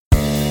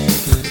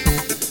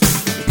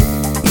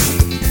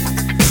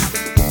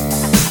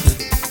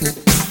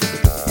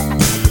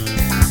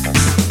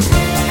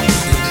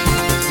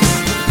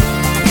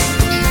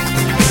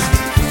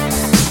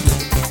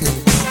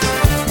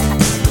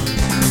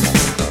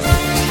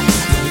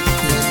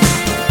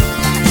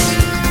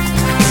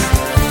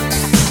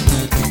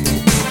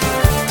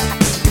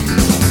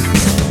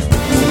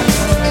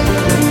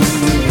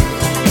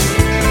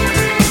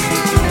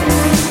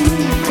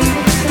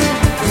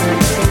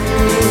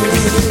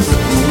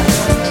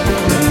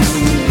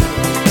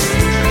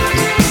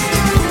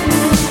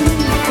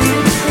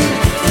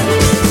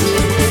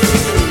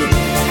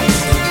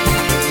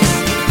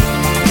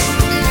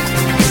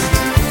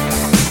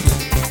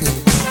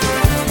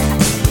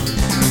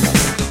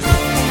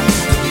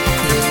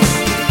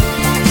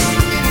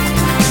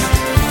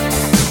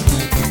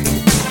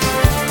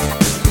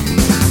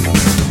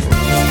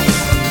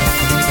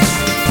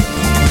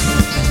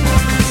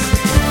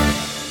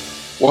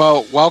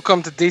Well,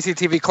 welcome to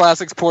DCTV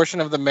Classics portion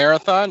of the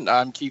marathon.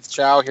 I'm Keith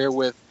Chow here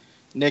with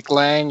Nick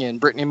Lang and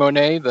Brittany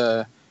Monet,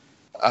 the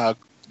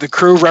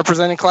crew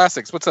representing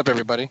Classics. What's up,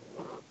 everybody?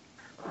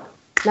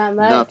 Not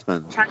much.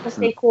 Nothing. Trying to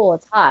stay cool.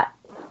 It's hot.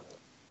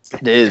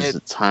 It is.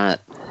 It's hot.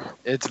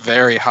 It's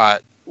very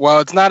hot. Well,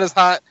 it's not as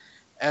hot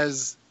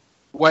as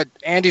what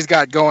Andy's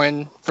got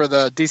going for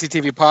the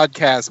DCTV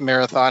podcast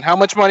marathon. How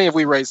much money have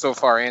we raised so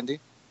far, Andy?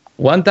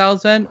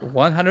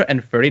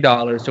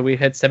 $1,130. So we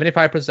hit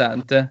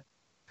 75%.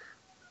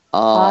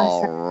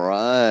 All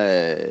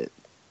right.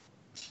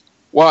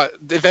 Well,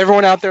 if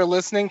everyone out there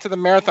listening to the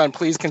marathon,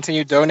 please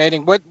continue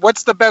donating.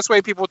 What's the best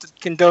way people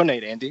can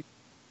donate, Andy?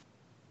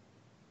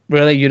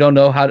 Really, you don't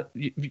know how?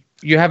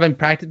 You haven't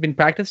been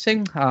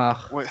practicing? Yeah.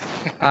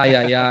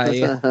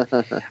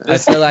 I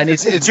feel I need.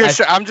 It's your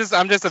show. I'm just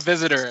a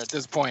visitor at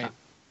this point.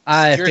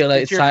 I feel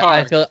like it's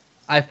time.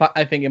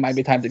 I think it might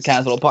be time to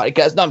cancel the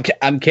podcast. No,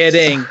 I'm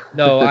kidding.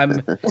 No,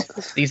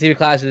 DCTV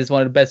Classics is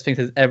one of the best things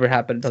that's ever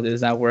happened to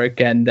this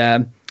network, and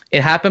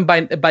it happened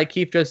by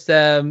Keith just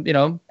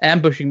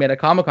ambushing me at a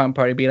Comic-Con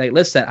party, being like,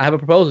 "Listen, I have a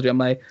proposal to you." I'm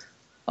like,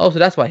 "Oh, so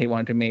that's why he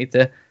wanted to meet."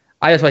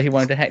 That's why he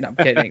wanted to hang. No, I'm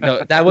kidding.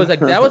 No, that was a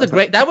great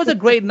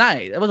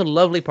night. That was a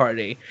lovely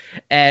party.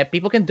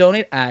 People can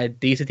donate at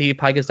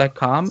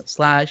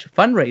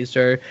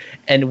dctvpodcast.com/fundraiser,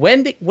 and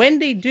when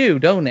they do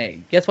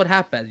donate, guess what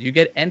happens? You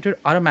get entered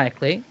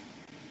automatically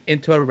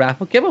into a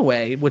raffle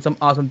giveaway with some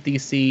awesome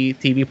DC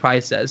TV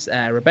prizes.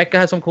 Rebecca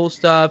has some cool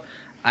stuff.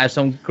 I have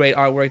some great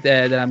artwork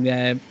that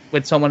I'm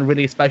with someone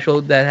really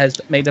special that has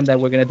made them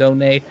that we're gonna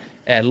donate.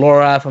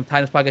 Laura from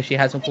Times Podcast, she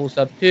has some cool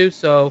stuff too.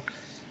 So,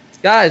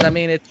 guys, I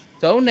mean, it's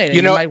donating.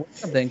 You might win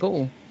something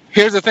cool.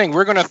 Here's the thing: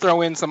 we're gonna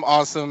throw in some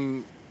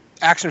awesome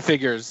action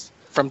figures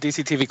from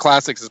DCTV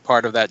Classics as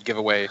part of that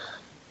giveaway.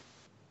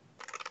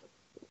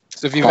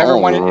 So if you've ever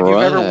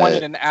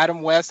wanted an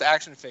Adam West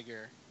action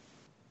figure,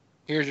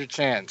 here's your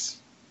chance.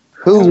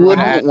 Who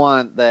wouldn't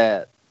want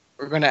that?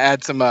 We're going to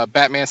add some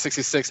Batman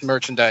 66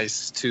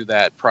 merchandise to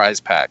that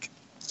prize pack.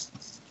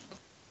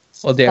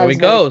 Well, there we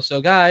go. So,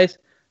 guys,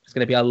 it's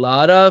going to be a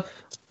lot of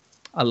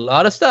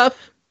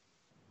stuff.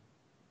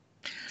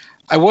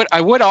 I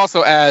would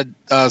also add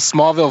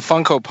Smallville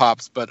Funko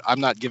Pops, but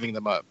I'm not giving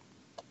them up.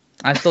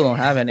 I still don't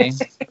have any.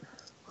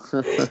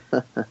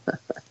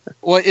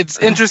 Well, it's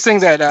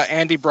interesting that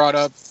Andy brought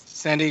up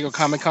San Diego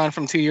Comic-Con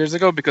from 2 years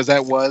ago, because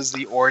that was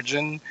the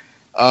origin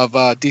of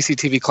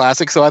DCTV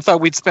Classics. So I thought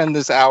we'd spend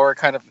this hour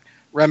kind of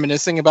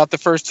reminiscing about the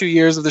first 2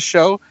 years of the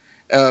show.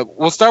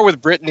 We'll start with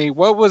Brittany.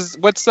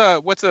 What's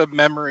a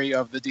memory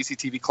of the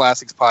DCTV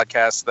Classics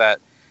podcast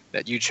that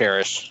you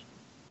cherish?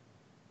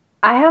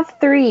 I have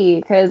 3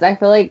 because I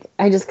feel like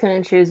I just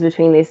couldn't choose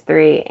between these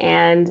 3.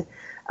 And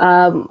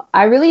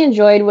I really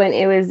enjoyed when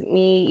it was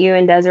me, you,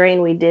 and Desiree,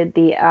 and we did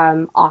the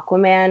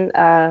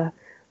Aquaman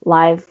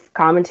live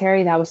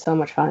commentary. That was so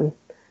much fun.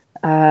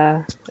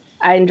 I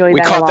enjoyed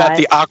that a lot.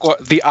 We called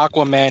that the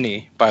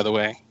Aquamani, by the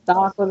way. The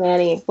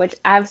Aquamani, which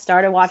I've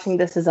started watching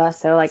This Is Us,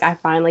 so like I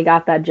finally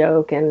got that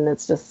joke, and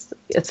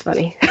it's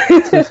funny.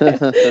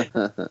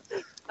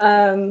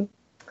 And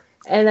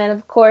then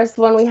of course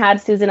when we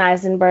had Susan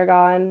Eisenberg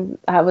on,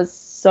 that was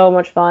so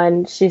much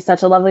fun. She's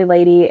such a lovely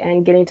lady,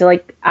 and getting to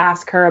like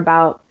ask her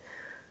about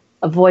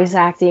voice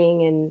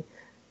acting, and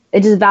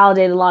it just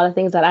validated a lot of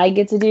things that I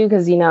get to do,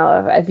 because,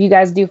 if you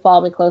guys do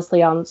follow me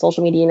closely on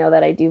social media, you know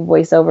that I do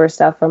voiceover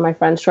stuff for my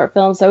friend's short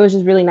films. So it was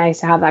just really nice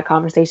to have that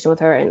conversation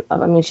with her. And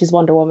I mean, she's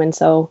Wonder Woman.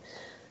 So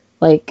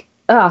and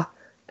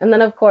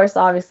then of course,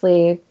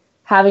 obviously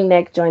having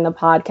Nick join the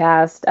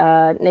podcast.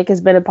 Nick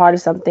has been a part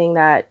of something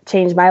that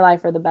changed my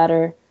life for the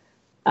better,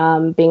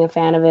 being a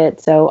fan of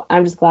it. So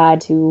I'm just glad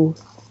to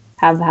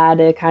have had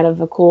a kind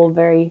of a cool,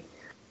 very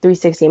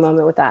 360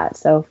 moment with that.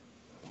 So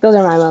those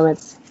are my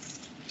moments.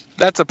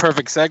 That's a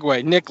perfect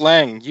segue. Nick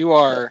Lang, you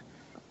are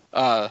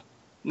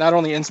not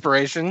only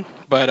inspiration,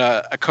 but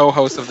a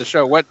co-host of the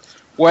show. What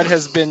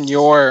has been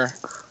your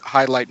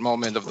highlight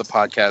moment of the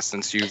podcast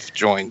since you've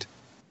joined?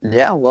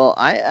 Yeah, well,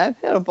 I've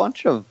had a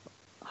bunch of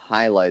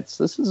highlights.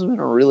 This has been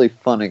a really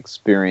fun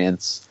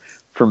experience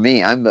for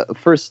me. I'm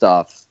first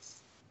off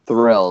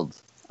thrilled,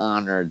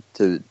 honored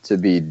to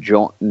be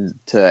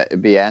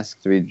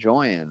asked to be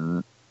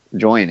joining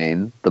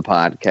the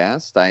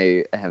podcast.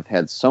 I have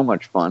had so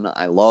much fun.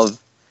 I love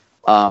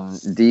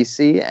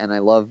DC, and I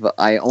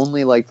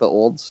only like the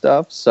old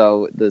stuff,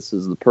 so this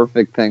is the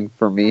perfect thing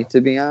for me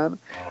to be on.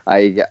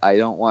 I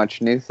don't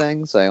watch new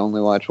things, I only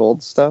watch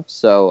old stuff,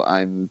 so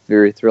I'm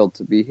very thrilled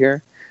to be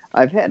here.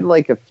 I've had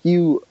like a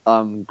few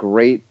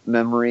great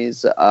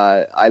memories.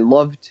 I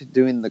loved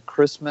doing the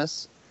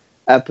Christmas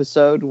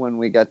episode when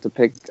we got to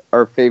pick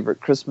our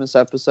favorite Christmas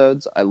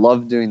episodes. I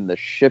loved doing the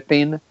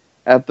shipping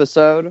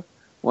episode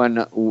when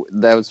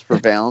that was for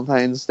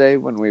Valentine's Day,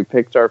 when we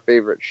picked our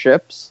favorite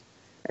ships.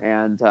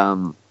 And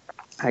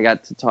I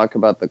got to talk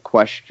about the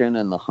Question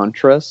and the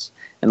Huntress,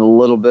 and a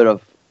little bit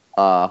of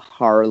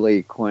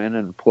Harley Quinn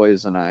and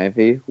Poison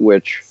Ivy,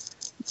 which,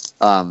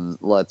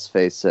 let's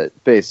face it,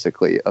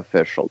 basically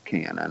official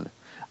canon.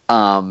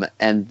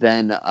 And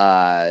then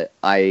I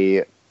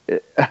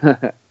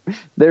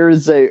There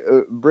is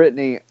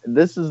Brittany,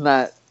 this is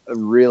not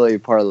really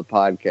part of the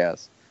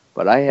podcast,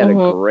 but I had a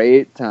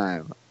great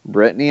time.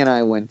 Brittany and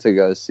I went to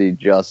go see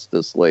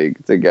Justice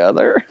League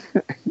together.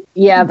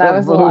 Yeah, that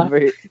was the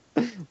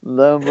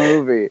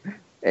movie.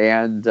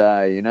 And,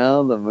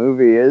 the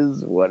movie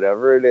is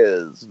whatever it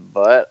is.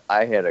 But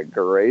I had a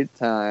great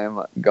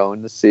time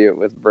going to see it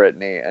with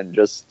Brittany, and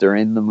just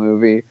during the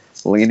movie,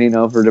 leaning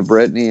over to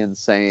Brittany and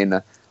saying,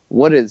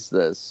 "What is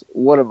this?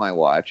 What am I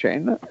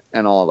watching?"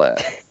 And all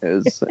that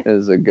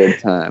is a good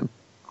time.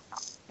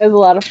 It was a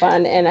lot of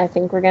fun, and I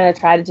think we're going to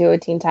try to do a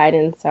Teen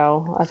Titans,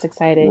 so that's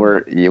exciting.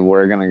 We're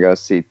going to go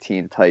see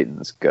Teen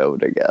Titans Go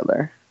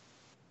together.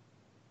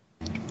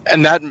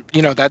 And that,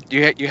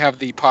 you have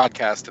the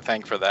podcast to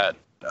thank for that.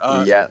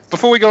 Yes.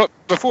 Before we go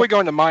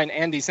into mine,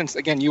 Andy, since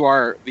again you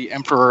are the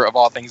emperor of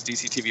all things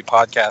DCTV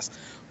podcast,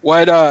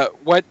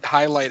 what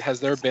highlight has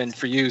there been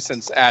for you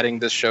since adding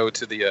this show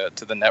to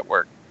the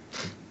network?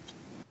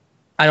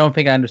 I don't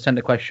think I understand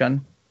the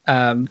question.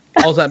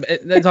 Also,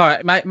 it's all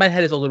right. My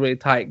head is also really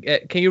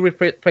tight. Can you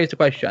rephrase the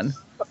question?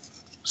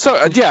 So,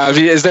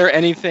 is there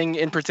anything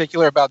in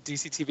particular about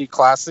DCTV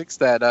Classics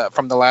that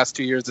from the last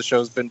 2 years the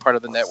show's been part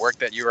of the network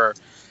that you are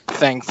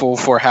thankful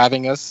for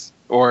having us?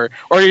 Or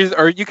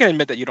you can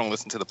admit that you don't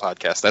listen to the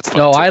podcast. That's fine.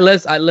 No, too. I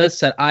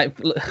listen. I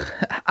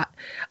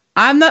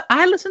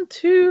listen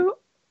to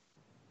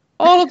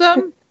all of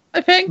them,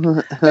 I think.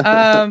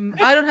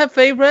 I don't have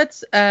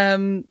favorites.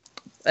 I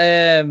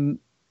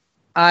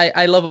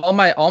love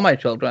all my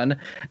children.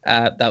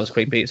 That was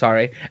creepy.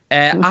 Sorry.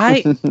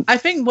 I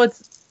think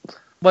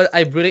what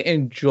I really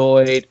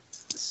enjoyed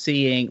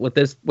seeing with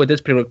this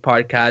particular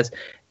podcast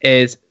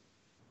is,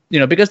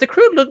 because the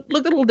crew looked a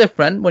little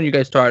different when you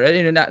guys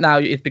started. Now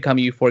it's become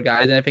you four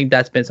guys, and I think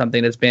that's been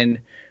something that's been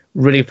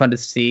really fun to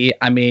see.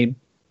 I mean,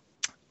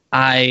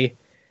 I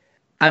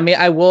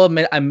will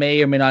admit I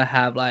may or may not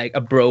have like a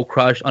bro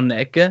crush on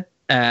Nick,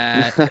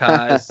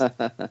 because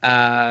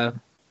that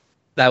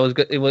was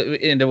good.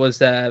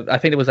 I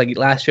think it was like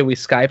last year we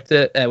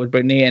Skyped with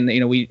Brittany, and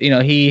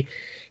he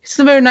said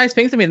some very nice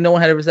things to me that no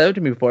one had ever said to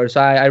me before.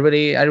 So I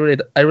really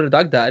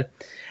dug that.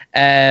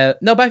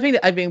 No, but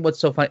I think what's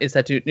so fun is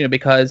that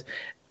because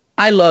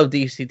I love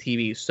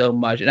DCTV so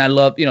much, and I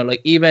love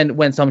even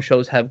when some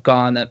shows have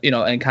gone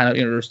and kind of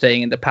they're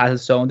staying in the past and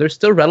so on, they're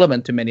still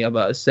relevant to many of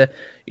us. Like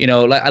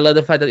I love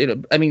the fact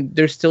that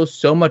there's still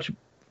so much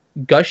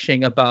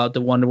gushing about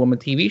the Wonder Woman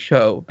TV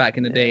show back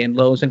in the day, and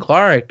Lois and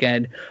Clark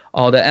and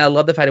all that. And I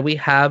love the fact that we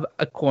have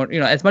a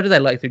corner. As much as I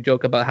like to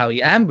joke about how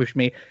he ambushed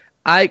me,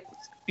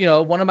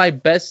 one of my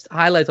best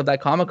highlights of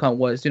that Comic-Con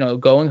was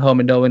going home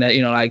and knowing that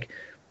like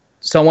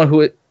someone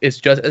who is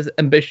just as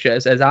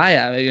ambitious as I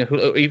am, who,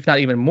 if not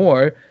even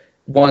more,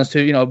 wants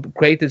to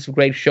create this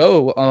great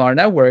show on our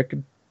network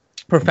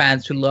for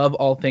fans who love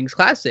all things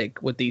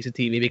classic with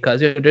DCTV,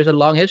 because there's a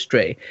long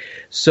history.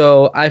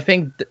 So I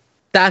think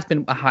that's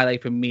been a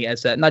highlight for me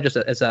as not just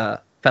as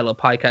a fellow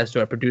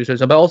podcaster or producer,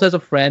 but also as a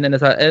friend and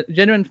as a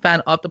genuine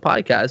fan of the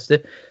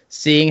podcast,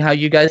 seeing how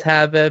you guys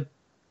have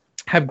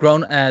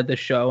grown the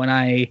show, and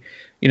I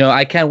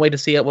can't wait to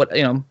see it.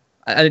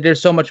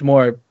 There's so much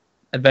more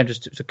adventures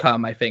to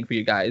come, I think, for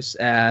you guys,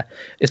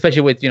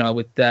 especially with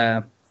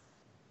DC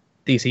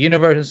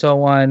Universe and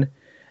so on.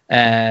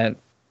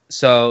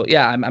 So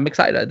yeah, I'm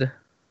excited.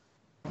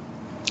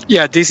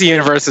 Yeah, DC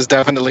Universe is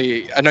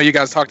definitely, I know you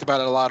guys talked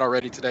about it a lot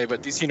already today,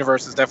 but DC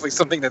Universe is definitely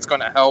something that's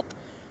going to help,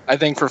 I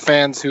think, for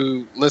fans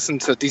who listen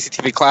to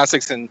DCTV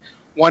Classics and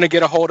want to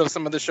get a hold of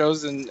some of the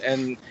shows. And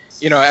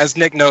as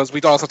Nick knows,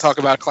 we also talk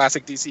about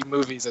classic DC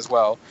movies as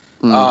well.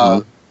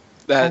 Mm-hmm.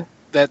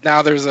 That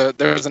now there's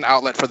an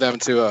outlet for them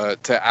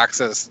to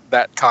access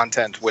that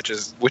content, which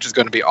is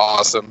going to be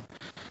awesome.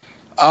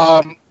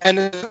 And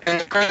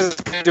Chris is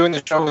doing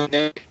the show with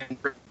Nick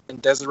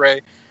and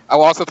Desiree. I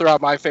will also throw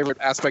out my favorite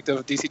aspect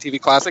of DCTV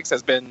Classics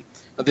has been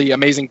the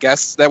amazing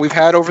guests that we've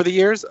had over the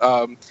years.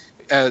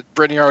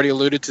 Brittany already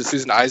alluded to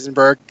Susan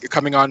Eisenberg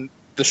coming on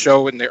the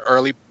show in the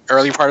early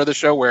part of the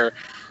show, where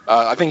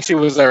I think she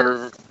was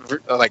our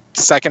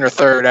second or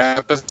third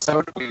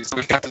episode. We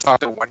got to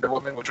talk to Wonder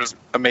Woman, which was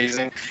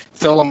amazing.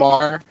 Phil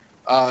Lamar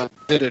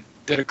did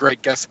a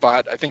great guest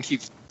spot. I think he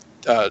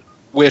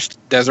wished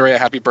Desiree a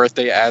happy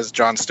birthday as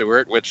Jon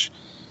Stewart, which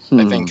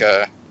I think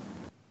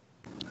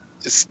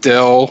is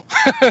still.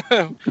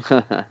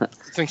 I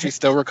think she's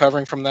still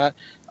recovering from that.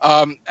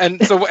 And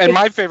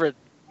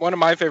one of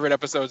my favorite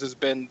episodes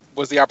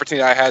was the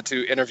opportunity I had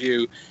to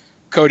interview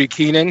Cody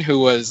Keenan, who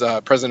was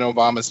President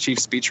Obama's chief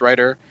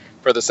speechwriter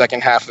for the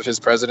second half of his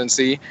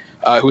presidency,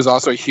 who was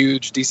also a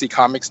huge DC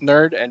Comics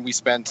nerd, and we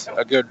spent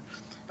a good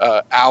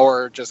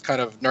hour just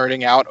kind of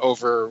nerding out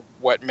over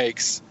what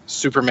makes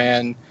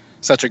Superman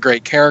such a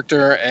great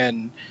character,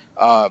 and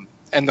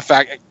the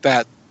fact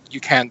that you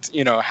can't,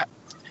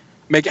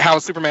 make how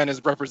Superman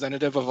is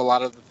representative of a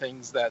lot of the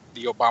things that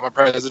the Obama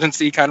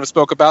presidency kind of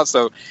spoke about.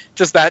 So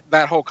just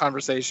that whole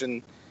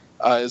conversation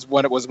was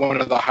one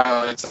of the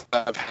highlights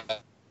I've had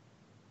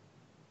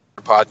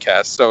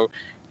podcast. So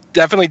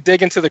definitely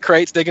dig into the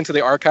crates, dig into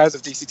the archives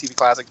of DCTV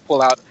Classics,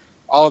 pull out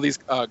all of these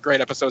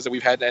great episodes that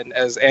we've had. And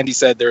as Andy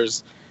said,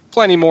 there's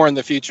plenty more in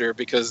the future,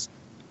 because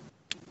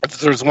if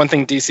there's one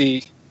thing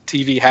DC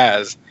TV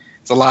has,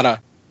 it's a lot of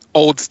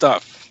old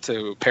stuff,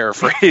 to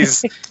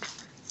paraphrase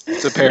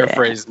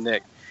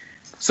Nick.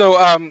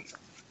 So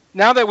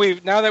now that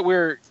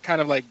we're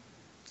kind of like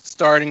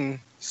starting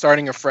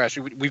afresh,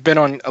 we've been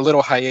on a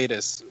little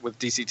hiatus with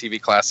DCTV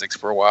Classics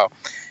for a while.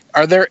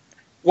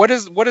 What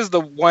is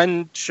the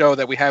one show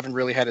that we haven't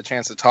really had a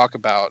chance to talk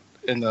about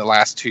in the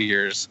last 2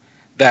 years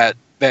that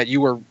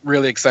you were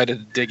really excited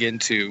to dig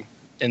into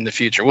in the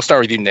future? We'll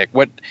start with you, Nick.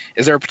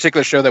 Is there a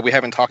particular show that we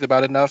haven't talked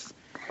about enough,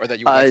 or that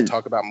you want to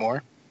talk about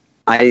more?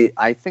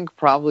 I think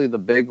probably the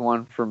big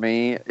one for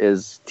me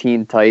is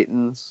Teen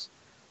Titans,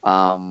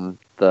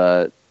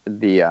 the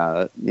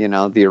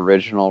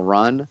original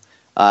run.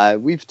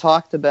 We've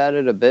talked about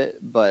it a bit,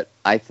 but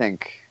I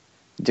think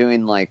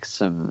doing like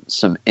some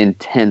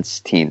intense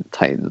Teen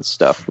Titans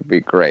stuff would be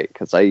great,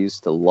 because I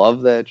used to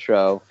love that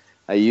show.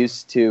 I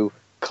used to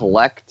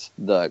collect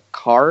the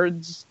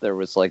cards. There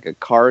was like a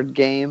card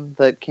game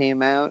that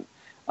came out.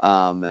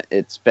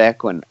 It's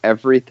back when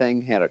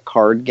everything had a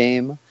card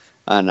game,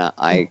 and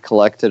I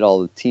collected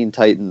all the Teen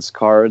Titans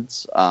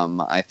cards.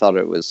 I thought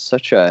it was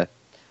such a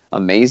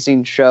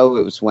amazing show.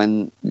 It was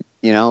when,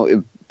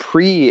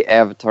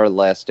 pre-Avatar: The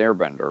Last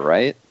Airbender,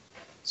 right?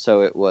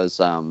 So it was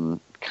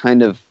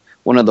kind of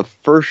one of the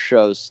first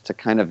shows to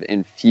kind of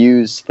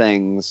infuse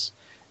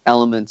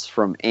elements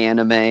from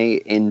anime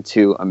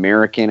into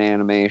American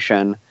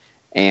animation,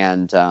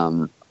 and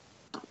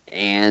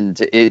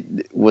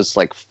it was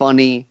like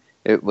funny.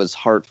 It was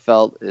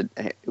heartfelt.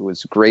 It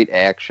was great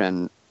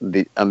action.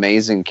 The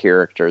amazing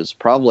characters.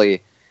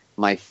 Probably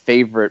my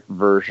favorite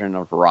version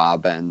of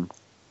Robin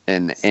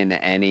in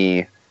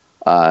any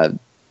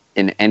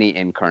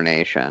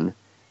incarnation,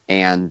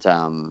 and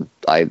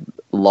I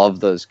love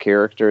those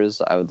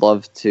characters. I would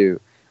love to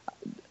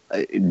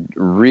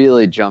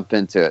really jump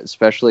into it,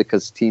 especially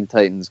because Teen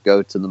Titans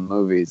Go to the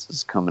Movies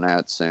is coming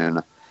out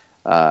soon.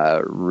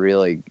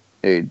 Really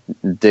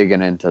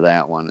digging into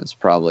that one is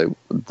probably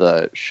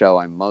the show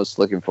I'm most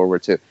looking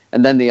forward to.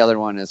 And then the other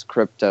one is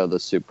Crypto the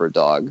Super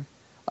Dog,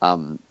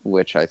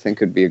 which I think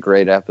would be a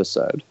great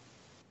episode.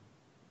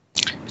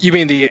 You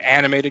mean the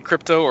animated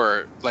Crypto,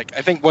 or like,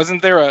 I think,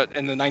 wasn't there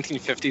in the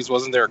 1950s,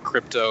 wasn't there a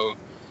Crypto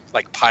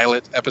like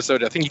pilot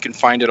episode? I think you can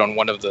find it on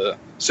one of the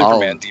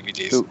Superman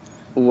DVDs.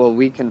 Well,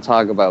 we can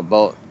talk about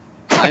both.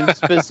 I'm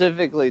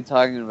specifically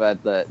talking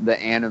about the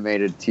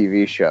animated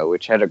TV show,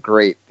 which had a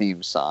great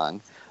theme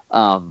song.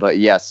 But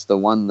yes, the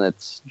one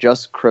that's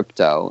just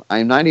Crypto.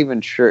 I'm not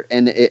even sure.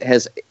 And it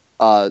has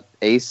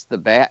Ace the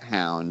Bat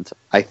Hound.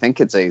 I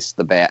think it's Ace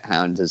the Bat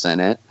Hound is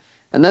in it.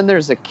 And then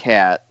there's a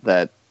cat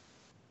that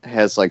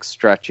has like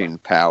stretching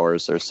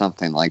powers or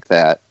something like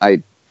that.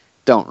 I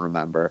don't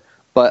remember.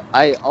 But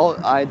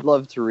I'd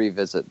love to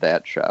revisit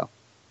that show.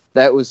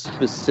 That was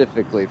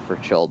specifically for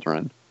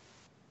children.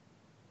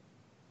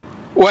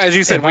 Well, as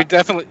you said,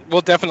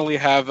 we'll definitely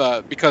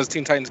have, because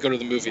Teen Titans Go to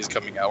the Movies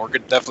coming out, we're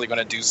definitely going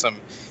to do some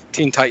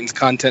Teen Titans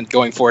content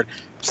going forward.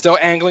 Still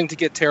angling to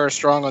get Tara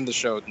Strong on the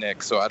show,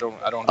 Nick. So I don't.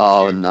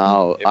 Oh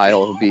no,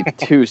 I'll be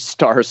too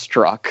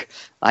starstruck.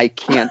 I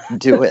can't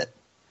do it.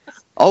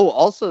 Oh,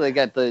 also they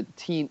got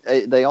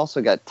they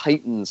also got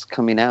Titans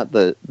coming out,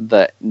 the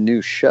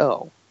new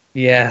show.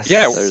 Yes.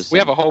 Yeah, we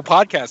have a whole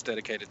podcast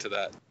dedicated to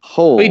that.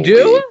 Holy we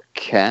do?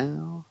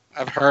 Cow.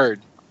 I've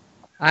heard.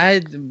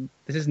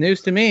 This is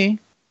news to me.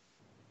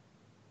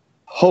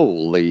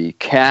 Holy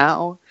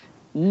cow.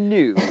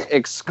 New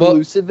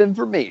exclusive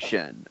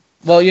information.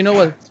 Well, you know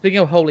what? Speaking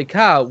of holy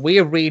cow, we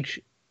have reached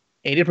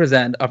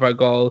 80% of our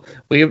goal.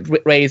 We've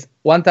raised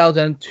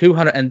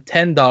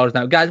 $1,210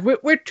 now. Guys, we're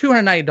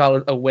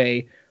 $290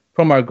 away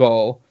from our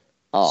goal.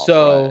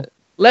 So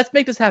let's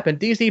make this happen.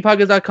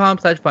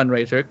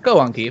 DCPodcast.com/fundraiser. Go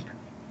on, Keith.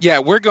 Yeah,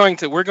 we're going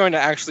to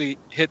actually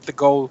hit the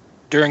goal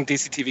during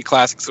DCTV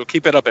Classics. So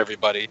keep it up,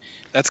 everybody.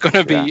 That's going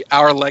to be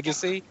our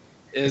legacy.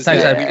 It's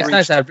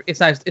nice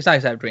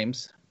to have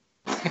dreams.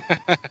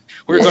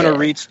 We're going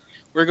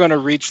to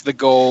reach the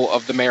goal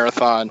of the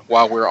marathon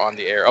while we're on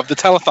the air. Of the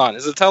telethon.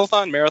 Is it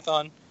telethon,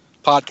 marathon,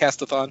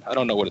 podcastathon? I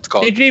don't know what it's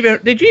called. Did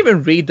you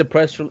even read the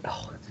press release?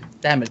 Oh,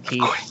 damn it,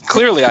 Keith.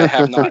 Clearly I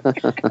have not.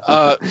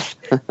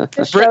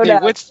 Brittany,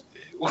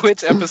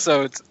 which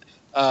episodes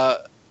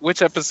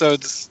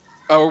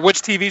or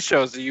which TV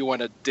shows do you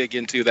want to dig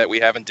into that we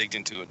haven't digged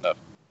into enough?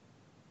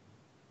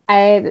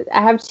 I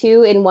have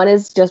two, and one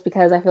is just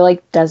because I feel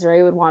like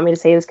Desiree would want me to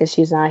say this because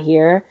she's not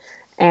here,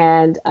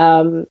 and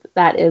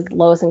that is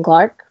Lois and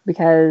Clark,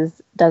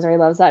 because Desiree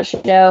loves that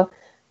show.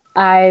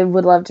 I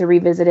would love to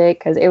revisit it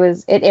because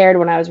it aired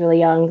when I was really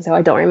young, so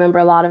I don't remember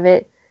a lot of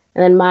it.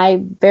 And then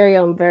my very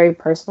own, very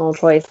personal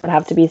choice would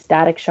have to be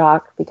Static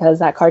Shock, because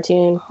that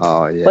cartoon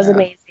was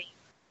amazing.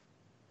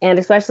 And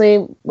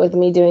especially with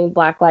me doing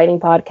Black Lightning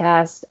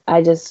podcast,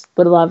 I just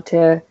would love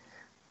to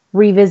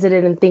revisit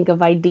it and think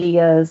of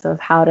ideas of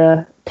how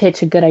to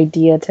pitch a good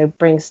idea to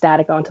bring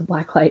Static onto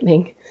Black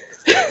Lightning.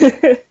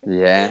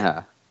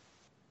 Yeah.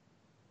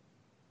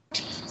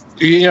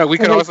 We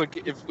could also,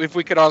 if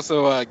we could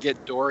also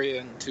get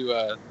Dorian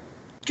to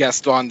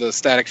guest on the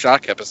Static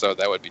Shock episode,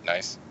 that would be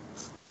nice.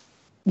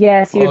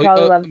 Yes, you would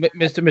probably love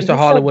Mr.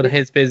 Hollywood.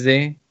 He's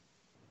busy.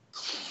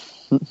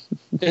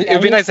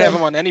 It'd be nice to have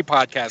him on any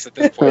podcast at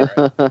this point,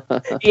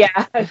 right?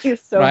 Yeah,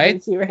 he's so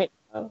busy right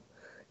now.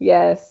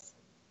 Yes.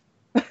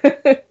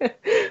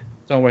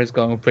 Somewhere he's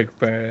going quick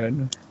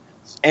burn.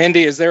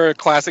 Andy, is there a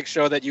classic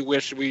show that you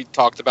wish we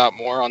talked about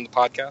more on the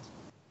podcast?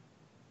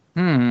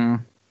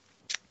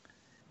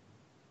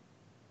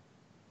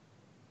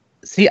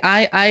 See,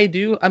 I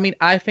do. I mean,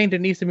 I think there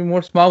needs to be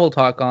more Smallville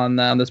talk on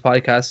this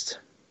podcast.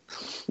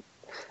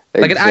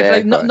 Like,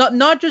 exactly.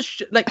 not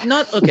just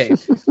not okay.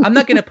 I'm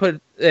not gonna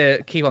put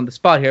Keith on the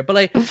spot here, but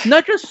like,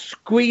 not just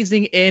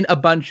squeezing in a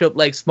bunch of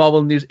like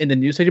Smallville news in the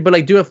news section, but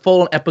like do a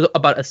full episode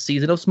about a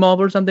season of Smallville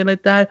or something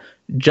like that.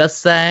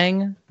 Just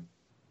saying.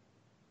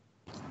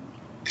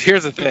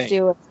 Here's the thing.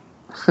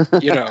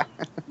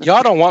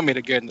 Y'all don't want me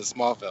to get into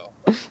Smallville.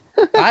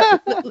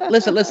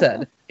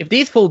 Listen. If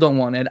these fools don't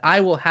want it,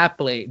 I will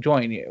happily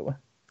join you.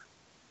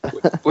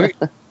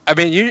 I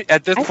mean, you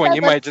at this point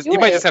you might just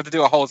have to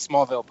do a whole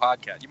Smallville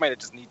podcast. You might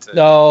just need to.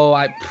 No,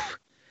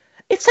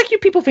 it's like you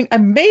people think I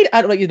made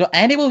out like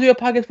Andy will do a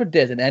podcast for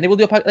this and Andy will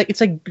do a podcast. Like,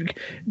 it's like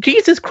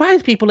Jesus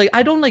Christ, people. Like,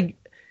 I don't like.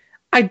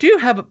 I do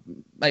have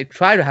I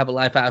try to have a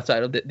life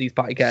outside of these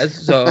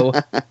podcasts, so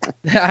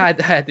I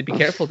had to be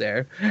careful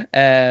there.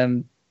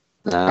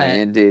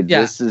 Andy,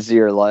 this is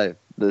your life.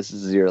 This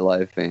is your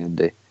life,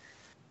 Andy.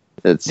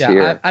 It's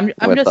here. I'm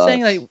just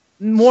saying, like,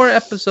 more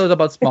episodes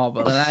about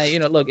Smallville.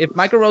 And look, if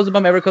Michael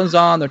Rosenbaum ever comes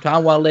on or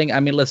Tom Welling, I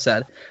mean,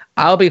 listen,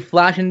 I'll be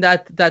flashing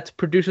that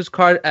producer's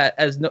card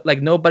as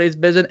like nobody's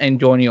business and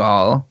join you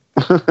all.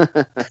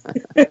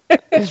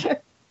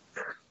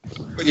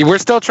 We're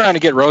still trying to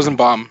get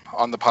Rosenbaum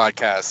on the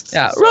podcast.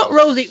 Yeah, so.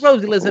 Rosie,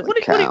 listen.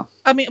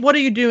 What are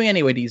you doing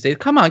anyway these days?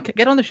 Come on,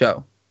 get on the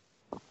show.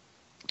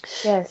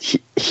 Yes.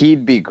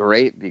 He'd be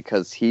great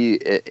because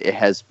it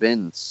has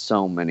been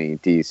so many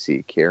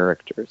DC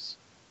characters.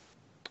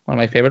 One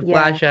of my favorite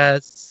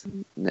Flashes.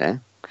 Yeah.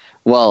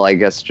 Well, I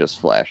guess just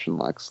Flash and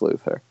Lex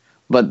Luthor.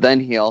 But then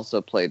he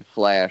also played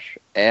Flash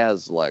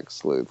as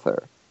Lex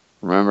Luthor.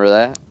 Remember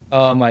that?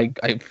 Oh my!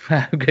 I'm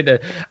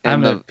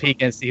gonna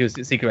peek and see his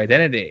secret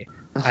identity.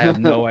 I have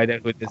no idea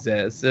who this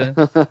is.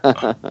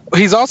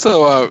 He's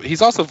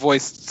also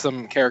voiced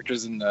some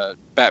characters in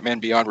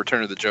Batman Beyond: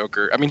 Return of the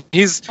Joker. I mean,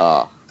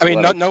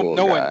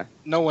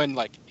 no one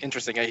like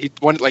interesting. He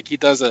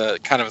does a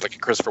kind of like a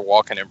Christopher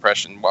Walken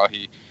impression while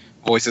he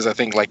voices. I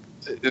think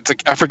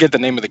I forget the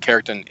name of the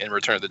character in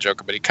Return of the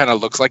Joker, but he kind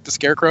of looks like the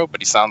Scarecrow, but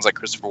he sounds like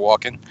Christopher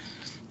Walken.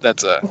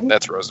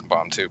 That's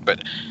Rosenbaum too.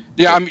 But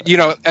yeah,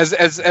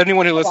 as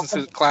anyone who listens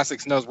to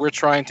classics knows, we're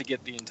trying to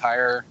get the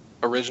entire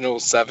original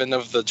 7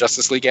 of the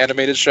Justice League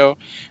animated show.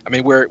 I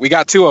mean, we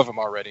got 2 of them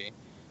already.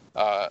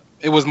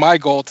 It was my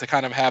goal to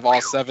kind of have all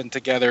 7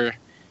 together,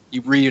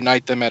 you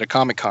reunite them at a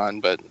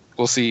Comic-Con, but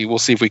we'll see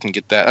if we can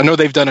get that. I know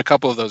they've done a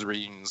couple of those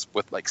reunions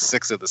with like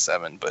 6 of the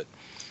 7, but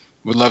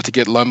would love to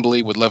get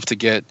Lumley, would love to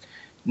get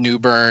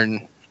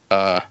Newburn,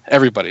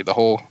 everybody, the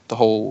whole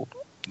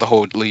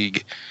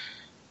league.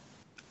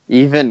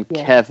 Even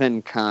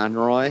Kevin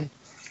Conroy,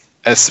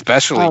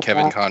 especially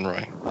Kevin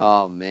Conroy.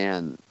 Oh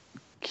man,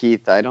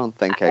 Keith, I don't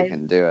think I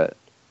can do it.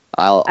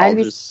 I'd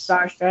be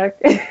starstruck.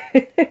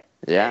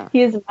 Yeah,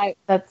 he's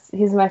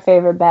my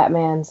favorite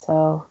Batman.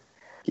 So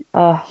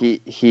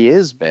he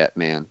is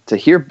Batman. To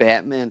hear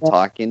Batman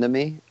talking to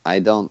me, I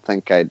don't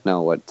think I'd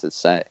know what to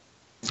say.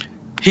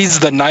 He's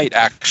the Knight,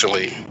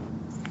 actually.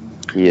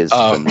 He is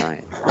the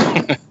Knight.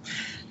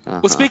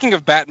 Well, speaking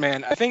of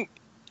Batman, I think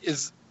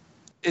it's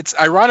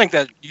ironic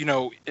that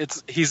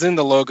he's in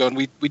the logo, and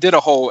we did a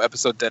whole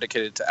episode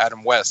dedicated to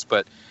Adam West,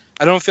 but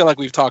I don't feel like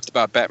we've talked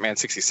about Batman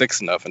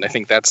 66 enough, and I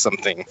think that's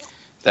something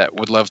that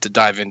would love to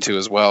dive into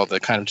as well, to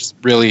kind of just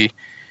really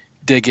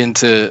dig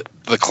into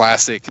the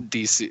classic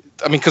DC.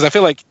 I mean, because I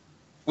feel like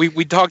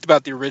we talked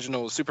about the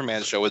original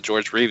Superman show with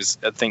George Reeves.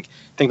 I think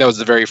that was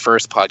the very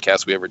first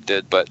podcast we ever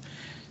did, but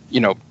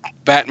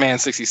Batman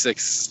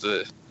 66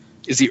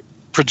 is the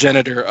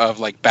progenitor of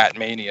like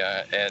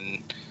Batmania,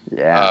 and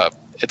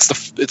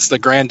it's the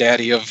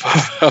granddaddy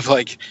of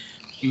like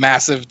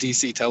massive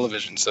DC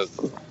television. So,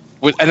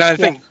 and I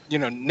think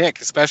Nick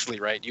especially,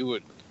 right?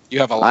 You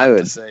have a lot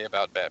to say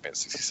about Batman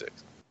 66.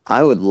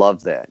 I would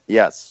love that.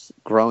 Yes,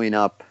 growing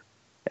up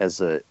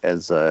as a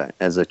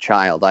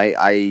child,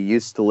 I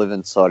used to live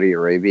in Saudi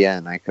Arabia,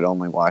 and I could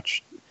only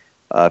watch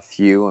a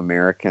few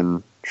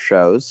American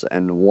shows,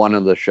 and one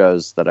of the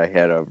shows that I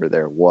had over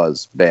there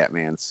was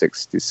Batman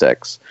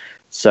 66.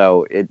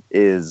 So it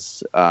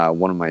is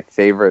one of my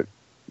favorite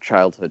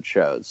childhood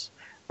shows.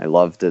 I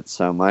loved it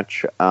so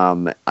much.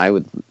 I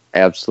would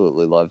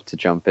absolutely love to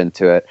jump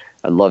into it.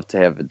 I'd love to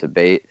have a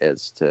debate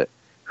as to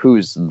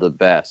who's the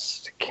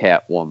best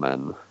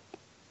Catwoman.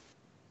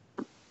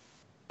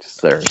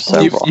 There are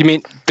several. You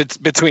mean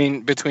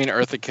between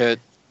Eartha Kitt,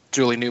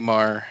 Julie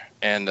Newmar,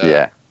 and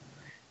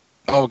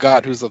oh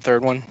God, who's the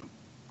third one?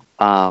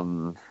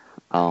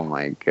 Oh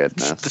my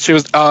goodness. She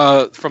was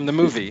from the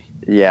movie.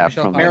 Yeah,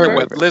 Michelle from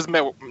Merriweather. Liz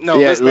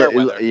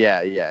Merriweather.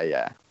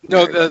 Yeah.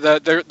 No,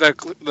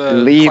 the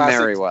Lee classic,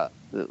 Merriweather.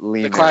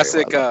 the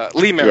classic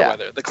Lee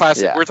Merriweather. Yeah. The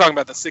classic. Yeah. We're talking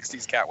about the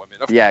 '60s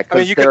Catwoman. Yeah, I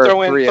mean, you could there are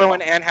throw three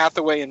in Anne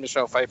Hathaway and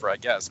Michelle Pfeiffer, I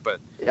guess, but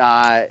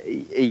Yeah.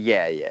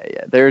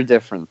 They're a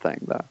different thing,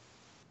 though.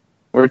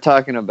 We're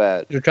talking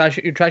about. You're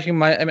trashing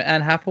my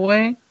Anne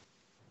Hathaway.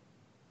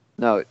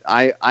 No,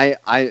 I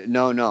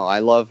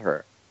love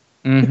her.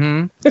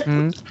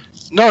 Mm-hmm.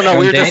 no,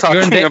 we were just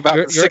talking about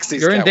the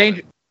 '60s. You're in Catwoman.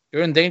 danger.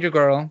 You're in danger,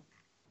 girl.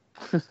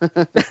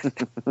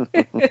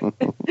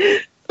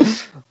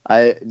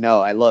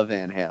 I love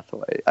Anne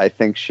Hathaway. I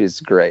think she's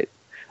great.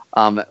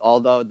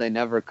 Although they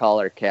never call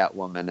her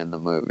Catwoman in the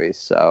movie,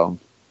 so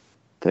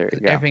there you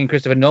go. Everything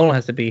Christopher Nolan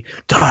has to be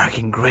dark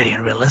and gritty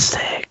and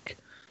realistic.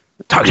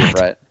 Dark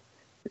Knight.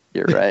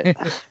 You're right.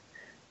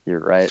 You're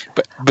right.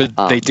 But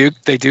they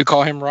do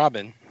call him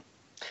Robin.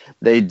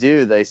 They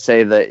do. They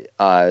say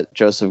that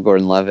Joseph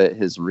Gordon-Levitt,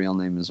 his real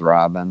name is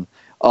Robin.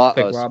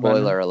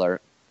 Spoiler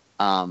alert.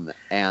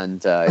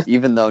 And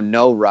even though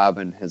no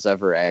Robin has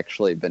ever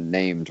actually been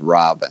named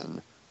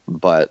Robin,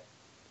 but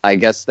I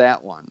guess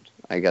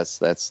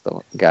that's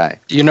the guy.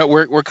 You know,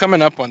 we're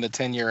coming up on the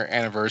 10-year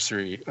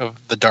anniversary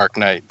of The Dark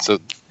Knight, so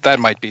that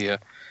might be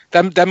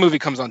that movie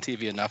comes on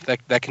TV enough.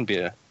 That can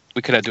be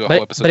we could do a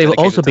whole episode. But it will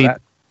also be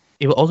that.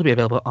 It will also be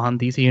available on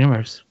DC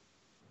Universe.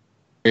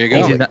 There you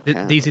go.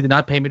 DC did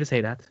not pay me to say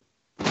that.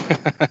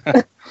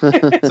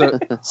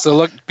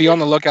 So be on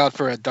the lookout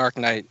for a Dark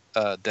Knight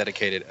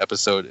dedicated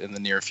episode in the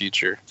near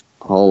future.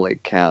 Holy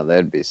cow,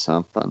 that'd be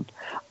something.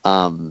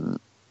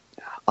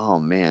 Oh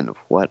man,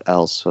 what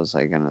else was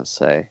I gonna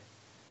say?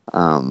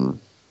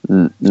 Never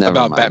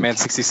about mind. Batman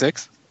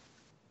 66.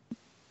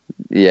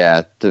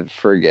 Yeah,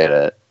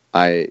 forget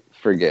it.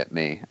 Forget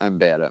me. I'm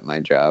bad at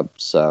my job,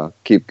 so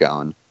keep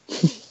going.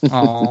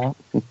 Oh.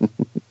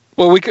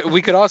 Well, we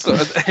could also.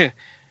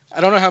 I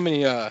don't know how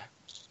many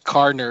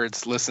car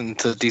nerds listen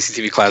to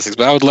DCTV Classics,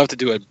 but I would love to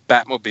do a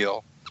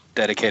Batmobile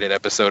dedicated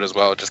episode as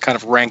well. Just kind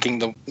of ranking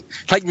them.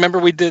 Like, remember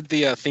we did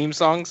the theme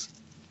songs?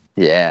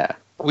 Yeah.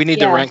 We need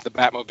to rank the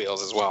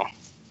Batmobiles as well.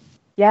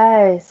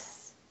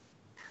 Yes.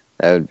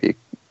 That'd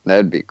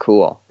be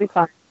cool. Be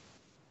fun.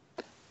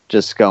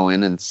 Just go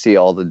in and see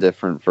all the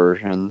different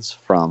versions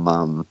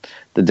from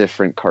the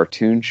different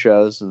cartoon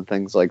shows and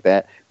things like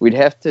that. We'd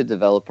have to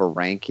develop a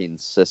ranking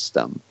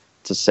system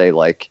to say,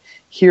 like,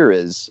 here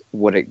is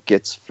what it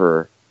gets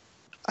for,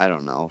 I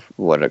don't know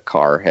what a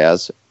car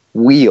has,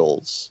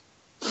 wheels.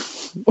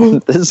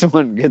 This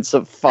one gets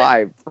a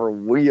 5 for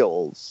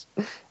wheels.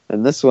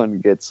 And this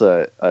one gets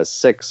a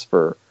 6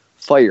 for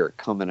fire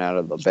coming out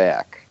of the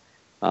back.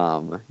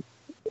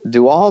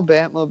 Do all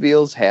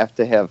Batmobiles have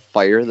to have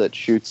fire that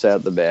shoots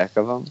out the back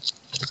of them?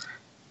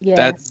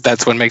 Yeah.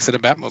 That's what makes it a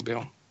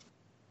Batmobile.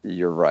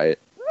 You're right.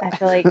 I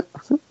feel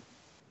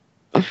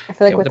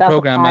like without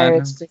the fire,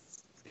 it's just...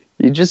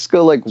 You just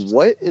go like,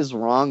 what is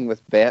wrong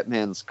with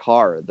Batman's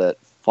car that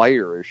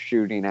fire is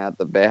shooting out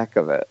the back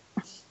of it?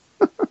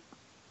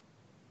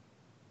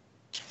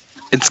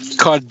 It's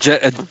called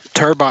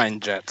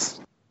turbine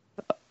jets.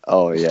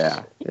 Oh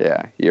yeah,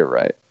 you're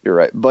right.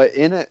 But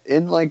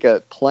in like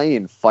a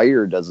plane,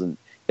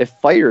 if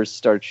fire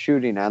starts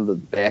shooting out of the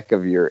back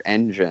of your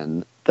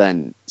engine,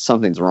 then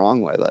something's wrong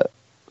with it.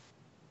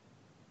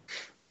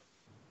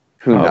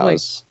 Who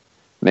knows?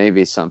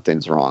 Maybe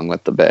something's wrong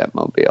with the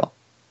Batmobile.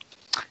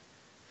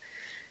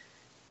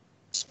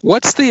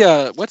 What's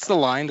the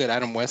line that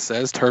Adam West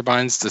says?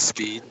 Turbines to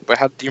speed. But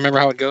do you remember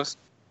how it goes?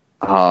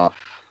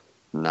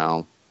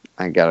 No.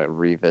 I gotta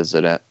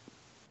revisit it.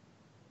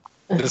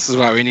 This is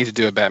why we need to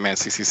do a Batman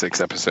 66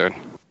 episode.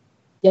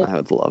 Yep. I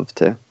would love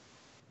to.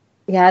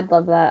 Yeah, I'd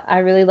love that. I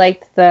really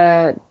liked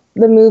the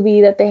movie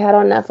that they had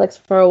on Netflix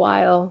for a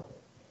while.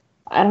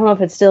 I don't know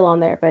if it's still on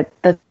there, but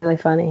that's really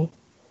funny.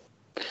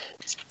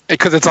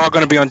 Because it's all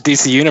going to be on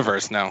DC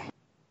Universe now.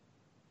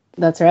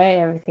 That's right.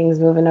 Everything's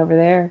moving over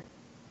there.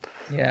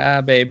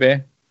 Yeah,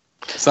 baby.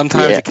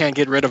 Sometimes you can't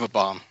get rid of a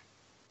bomb.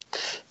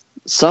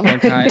 Some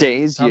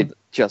days you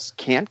just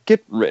can't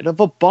get rid of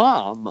a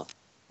bomb.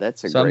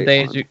 That's great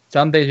one.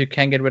 Some days you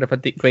can't get rid of a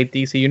great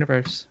DC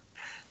universe.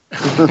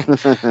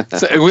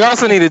 So we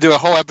also need to do a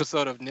whole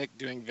episode of Nick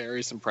doing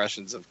various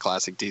impressions of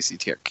classic DC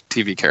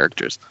TV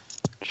characters.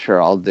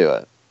 Sure, I'll do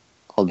it.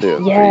 For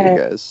you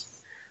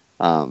guys.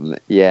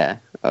 Yeah.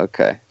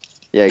 Okay.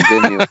 Yeah,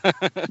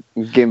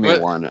 give me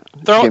one.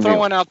 Throw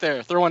one out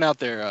there. Throw one out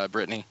there,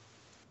 Brittany.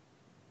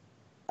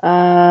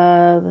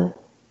 The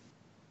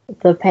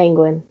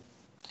Penguin.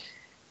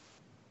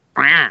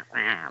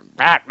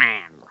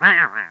 Batman.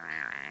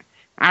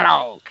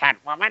 Hello,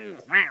 Catwoman.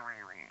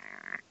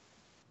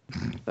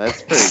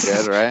 That's pretty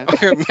good, right?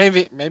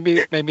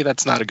 maybe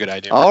that's not a good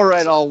idea. All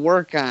right, I'll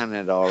work on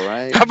it. All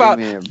right. How about?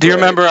 Do you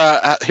remember?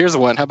 Here's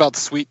one. How about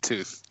Sweet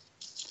Tooth?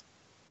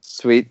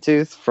 Sweet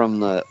Tooth from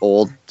the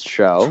old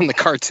show. From the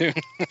cartoon.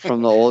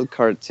 From the old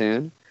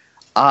cartoon.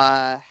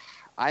 I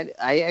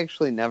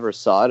actually never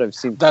saw it. I've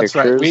seen That's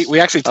pictures. Right. We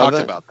actually talked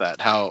about that.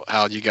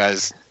 How you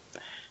guys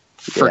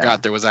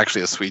forgot there was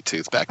actually a Sweet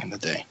Tooth back in the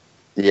day.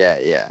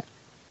 Yeah.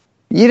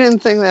 You didn't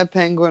think that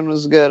penguin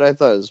was good? I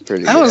thought it was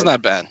pretty good. That was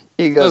not bad.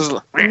 He goes,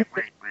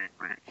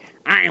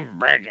 I'm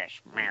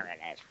British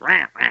Meredith.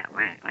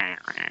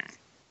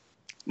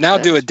 Now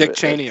do a Dick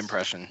Cheney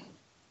impression.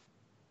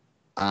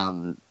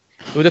 Who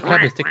the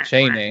crap is Dick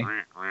Cheney?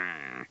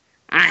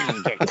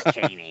 I'm Dick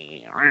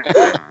Cheney.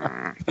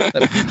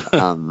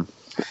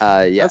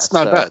 That's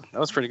not bad. That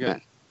was pretty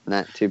good.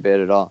 Not too bad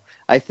at all.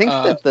 I think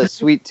that the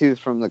Sweet Tooth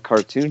from the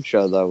cartoon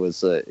show, though,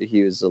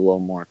 he was a little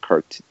more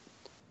cartoon.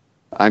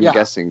 I'm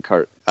guessing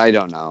I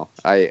don't know.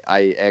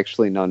 I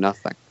actually know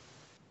nothing.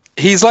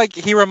 He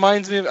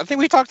reminds me of, I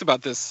think we talked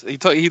about this.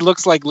 He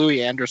looks like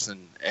Louis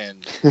Anderson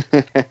and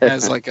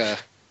has like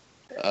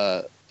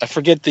I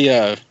forget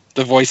the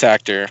voice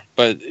actor,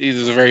 but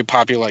he's a very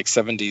popular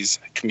 70s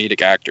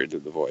comedic actor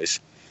did the voice.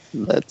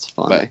 That's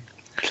funny.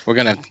 But we're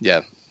gonna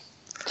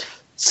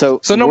So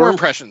no more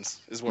impressions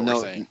is what we're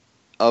saying.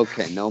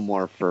 Okay, no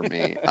more for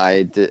me.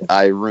 I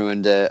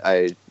ruined it.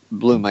 I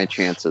blew my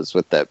chances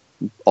with that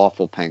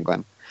awful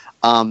penguin.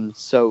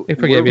 So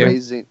we're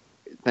raising.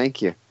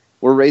 Thank you.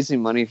 We're raising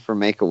money for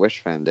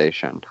Make-A-Wish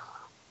Foundation.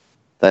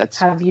 That's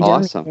Have you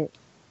awesome.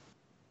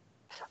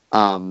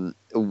 Done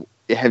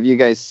it? Have you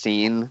guys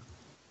seen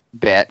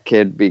Bat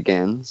Kid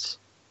Begins?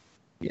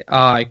 Yeah,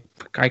 I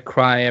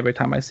cry every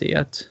time I see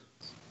it.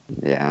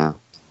 Yeah.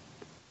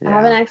 I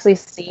haven't actually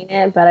seen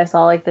it, but I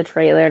saw the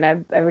trailer,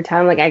 and every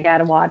time I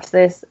gotta watch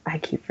this, I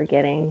keep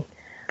forgetting.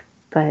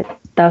 But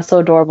that was so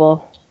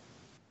adorable.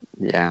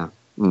 Yeah.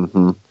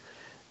 Mm-hmm.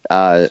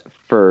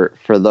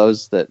 For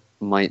those that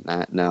might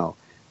not know,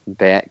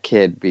 Bat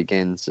Kid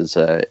Begins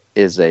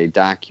is a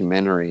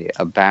documentary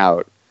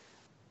about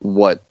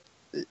what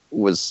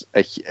was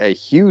a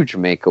huge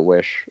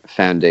Make-A-Wish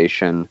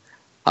Foundation,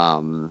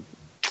 I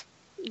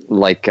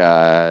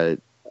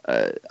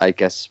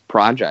guess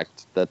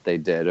project that they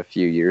did a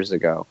few years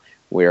ago,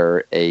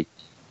 where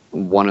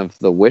one of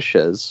the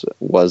wishes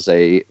was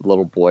a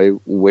little boy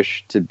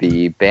wished to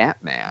be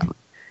Batman.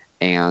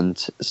 And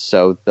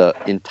so the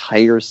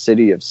entire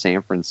city of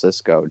San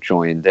Francisco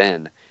joined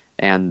in,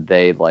 and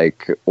they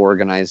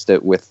organized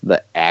it with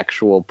the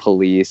actual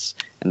police,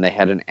 and they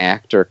had an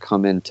actor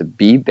come in to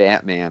be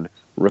Batman,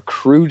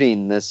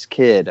 recruiting this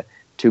kid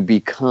to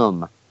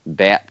become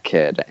Bat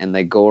Kid. And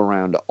they go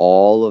around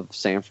all of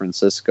San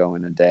Francisco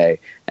in a day,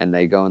 and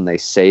they go and they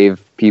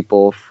save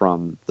people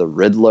from the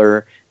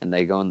Riddler, and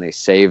they go and they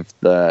save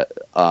the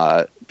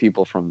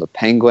people from the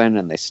Penguin,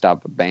 and they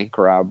stop a bank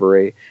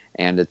robbery.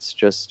 And it's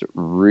just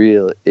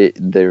real.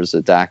 There's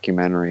a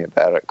documentary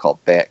about it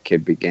called Bat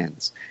Kid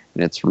Begins,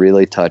 and it's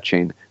really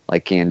touching.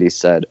 Like Andy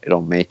said,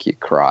 it'll make you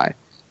cry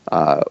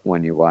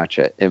when you watch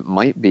it.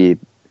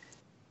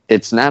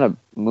 It's not a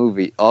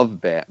movie of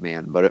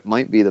Batman, but it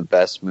might be the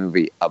best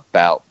movie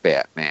about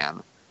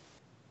Batman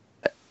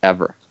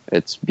ever.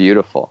 It's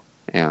beautiful,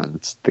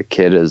 and the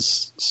kid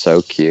is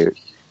so cute,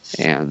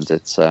 and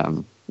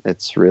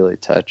it's really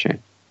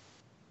touching.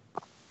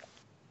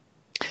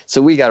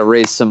 So we got to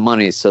raise some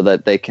money so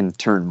that they can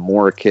turn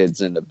more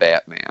kids into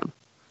Batman.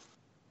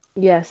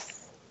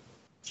 Yes.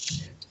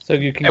 So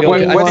you can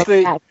what's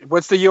the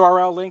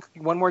URL link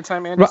one more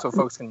time, Andy, so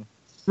folks can.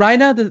 Right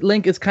now the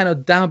link is kind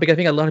of down because I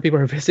think a lot of people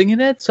are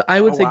visiting it. So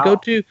I would say go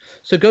to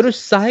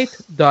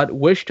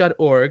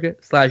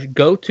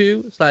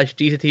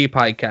site.wish.org/go/DCTV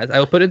podcast. I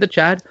will put in the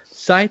chat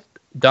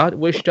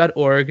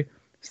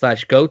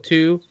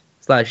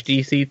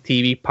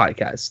site.wish.org/go/DCTV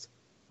podcast.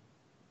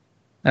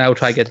 And I will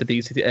try to get the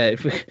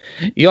DCTV.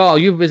 Y'all,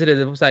 you visited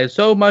the site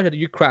so much that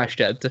you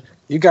crashed it.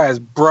 You guys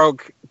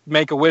broke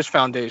Make-A-Wish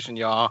Foundation,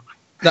 y'all.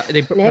 No,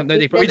 we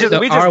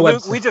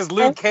just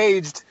Luke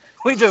Caged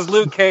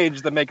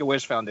the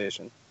Make-A-Wish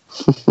Foundation.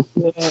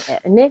 Yeah.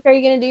 Nick, are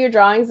you going to do your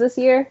drawings this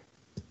year?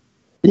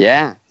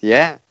 Yeah.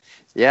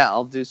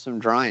 I'll do some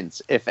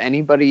drawings. If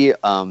anybody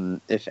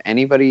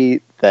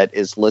that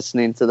is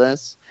listening to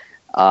this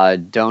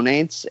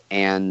donates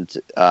and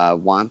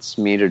wants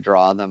me to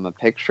draw them a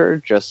picture,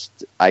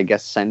 just I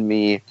guess send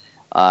me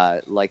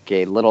a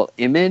little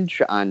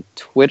image on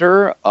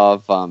Twitter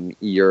of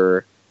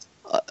your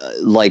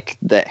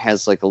that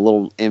has a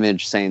little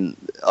image saying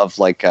of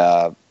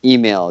a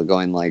email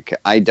going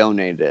I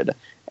donated,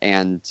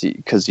 and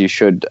because you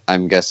should,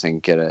 I'm guessing,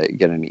 get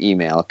an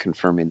email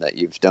confirming that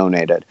you've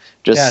donated.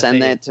 Just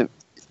send that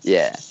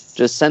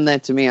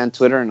to me on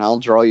Twitter, and I'll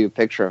draw you a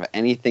picture of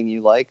anything you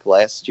like.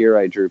 Last year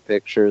I drew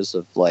pictures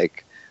of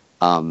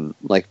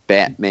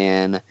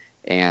Batman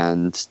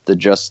and the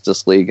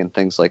Justice League and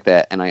things like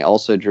that, and I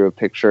also drew a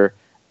picture.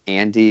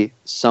 Andy,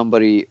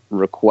 somebody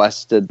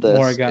requested this.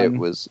 Morgan.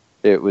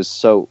 It was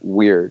so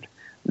weird.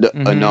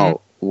 No,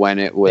 when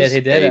it was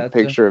a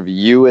picture of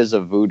you as a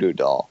voodoo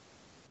doll.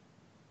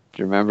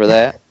 Do you remember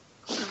that?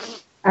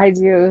 I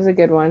do. It was a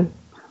good one.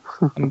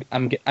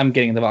 I'm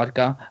getting the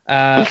vodka.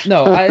 I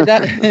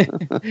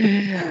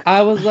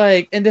was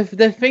and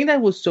the thing that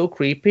was so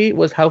creepy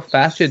was how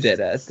fast you did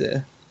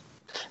it.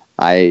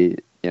 I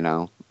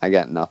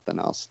got nothing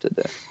else to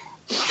do.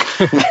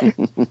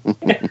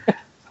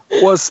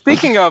 Well,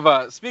 speaking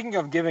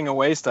of giving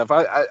away stuff,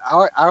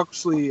 I'll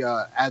actually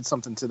add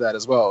something to that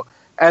as well.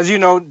 As you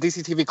know,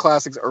 DCTV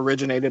Classics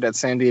originated at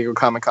San Diego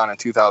Comic-Con in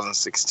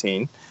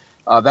 2016.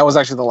 That was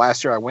actually the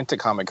last year I went to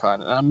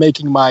Comic-Con, and I'm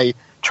making my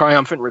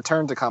triumphant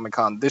return to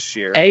Comic-Con this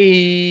year.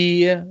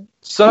 Hey!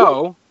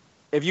 So,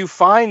 if you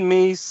find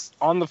me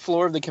on the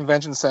floor of the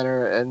convention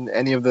center and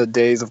any of the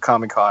days of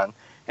Comic-Con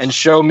and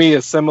show me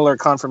a similar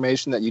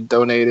confirmation that you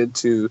donated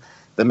to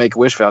the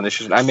Make-A-Wish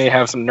Foundation, I may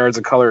have some Nerds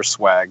of Color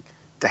swag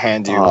to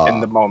hand you in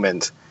the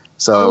moment.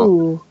 So,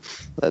 Ooh.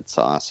 That's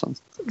awesome.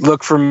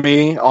 Look for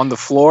me on the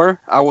floor.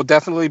 I will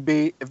definitely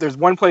be, if there's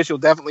one place you'll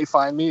definitely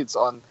find me, it's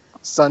on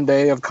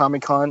Sunday of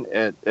Comic-Con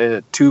at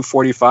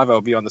 2:45.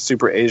 I'll be on the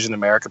Super Asian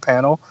America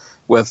panel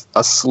with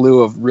a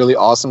slew of really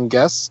awesome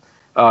guests.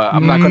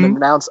 I'm not going to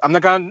announce. I'm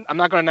not going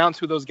to announce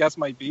who those guests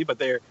might be, but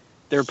they're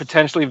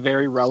potentially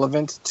very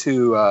relevant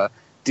to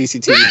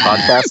DCTV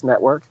Podcast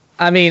Network.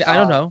 I mean, I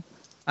don't know.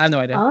 I have no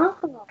idea.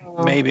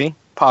 Oh. Maybe,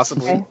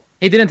 possibly. Okay.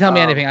 He didn't tell me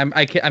anything. I'm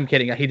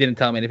kidding. He didn't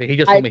tell me anything. He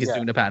just told me he's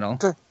doing the panel.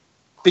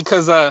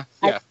 Because I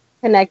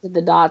connected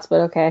the dots, but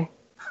okay.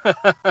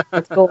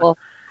 That's cool.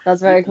 That's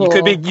very cool.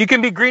 You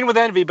can be green with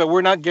envy, but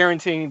we're not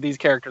guaranteeing these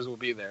characters will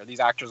be there. These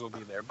actors will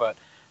be there, but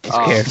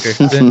characters.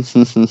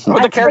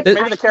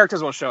 maybe the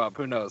characters will show up.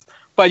 Who knows?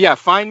 But yeah,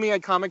 find me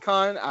at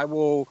Comic-Con. I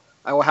will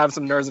have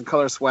some Nerds of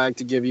Color swag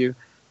to give you.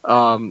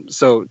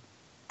 So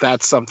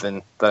that's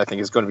something that I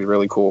think is going to be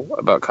really cool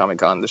about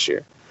Comic-Con this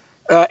year.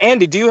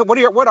 Andy,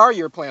 what are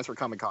your plans for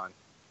Comic-Con?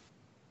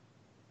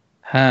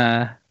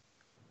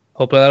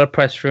 Hopefully a lot of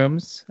press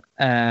rooms.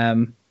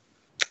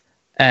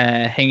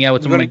 Hanging out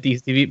with some of my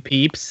DCTV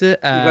peeps. You're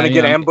going to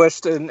get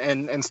ambushed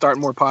and start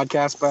more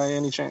podcasts by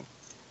any chance?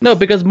 No,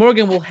 because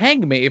Morgan will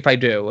hang me if I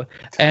do.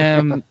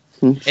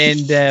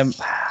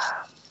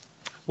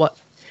 What?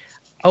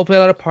 Hopefully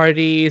a lot of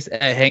parties,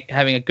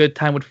 having a good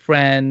time with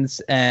friends,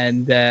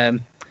 and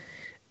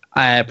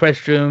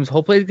press rooms.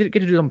 Hopefully get to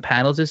do some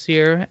panels this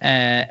year.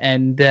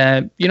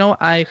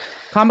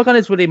 Comic-Con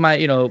is really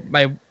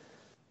my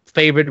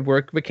favorite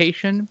work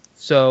vacation.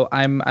 So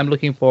I'm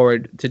looking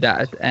forward to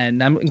that,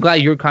 and I'm glad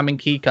you're coming,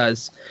 Key,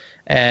 because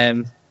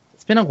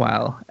it's been a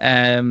while.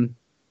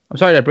 I'm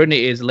sorry that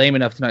Brittany is lame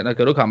enough to not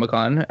go to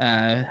Comic-Con.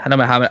 No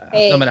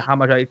matter how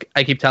much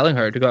I keep telling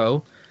her to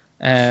go.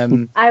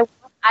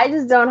 I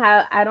just don't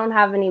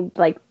have any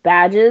like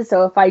badges.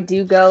 So if I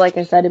do go, like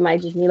I said, it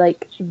might just be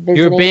like visiting.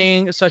 You're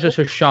being such a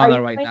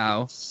Shoshana right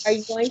now. Are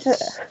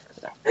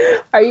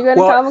you going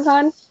to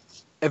Comic-Con?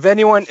 If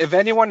anyone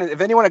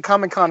at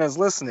Comic-Con is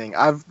listening,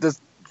 I've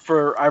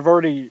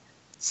already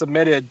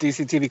submitted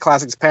DCTV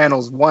Classics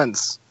panels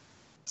once.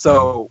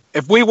 So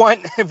if we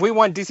want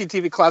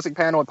DCTV Classic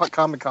panel at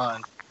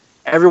Comic-Con,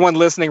 everyone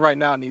listening right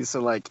now needs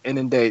to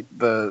inundate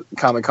the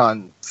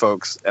Comic-Con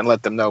folks and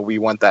let them know we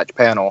want that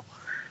panel.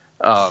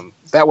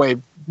 That way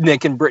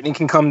Nick and Brittany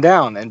can come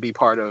down and be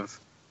part of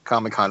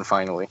Comic-Con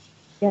finally.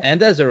 Yeah. And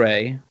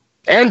Desiree.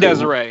 If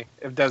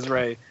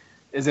Desiree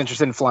is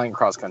interested in flying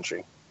cross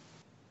country.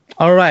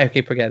 All right, I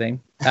keep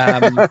forgetting.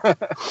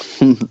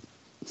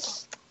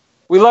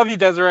 We love you,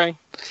 Desiree.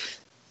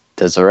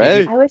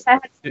 Desiree. I wish I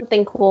had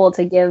something cool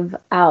to give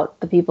out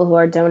the people who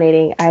are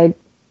donating. I'm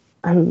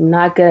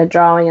not good at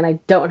drawing, and I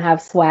don't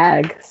have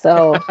swag,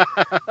 so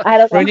I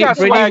don't. Brittany got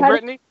swag,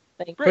 Brittany.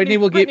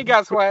 Brittany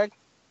got swag.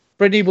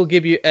 Brittany will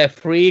give you a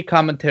free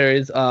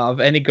commentaries of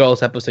any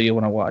Girls episode you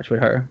want to watch with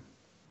her.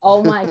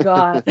 Oh my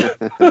god!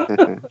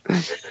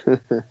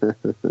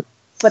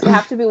 But they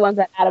have to be ones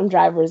that Adam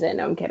Driver's in.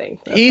 No, I'm kidding.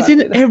 He's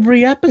in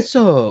every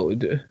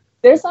episode.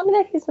 There's something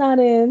that he's not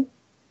in.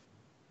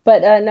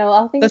 But no,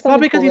 I'll think that's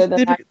probably because he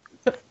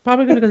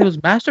was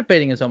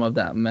masturbating in some of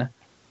them.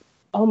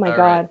 Oh my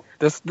god!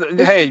 Right.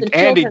 Hey,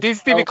 Andy,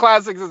 DCTV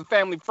Classics is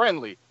family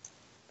friendly.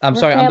 I'm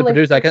sorry, I'm the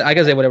producer. I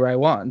can say whatever I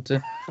want.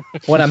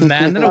 When a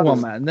man and a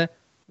woman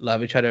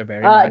love each other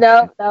very much.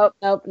 No.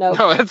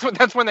 No,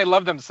 that's when they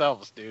love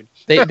themselves, dude.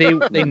 They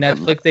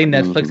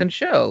Netflix and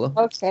chill.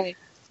 Okay.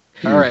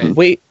 All right.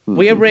 We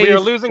have raised. We are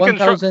losing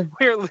control.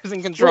 We are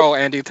losing control,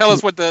 Andy. Tell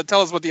us what the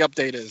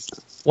update is.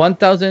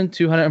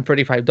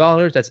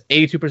 $1,235. That's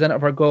 82%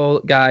 of our goal,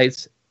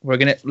 guys.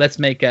 Let's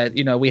make it.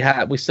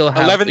 We still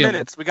have 11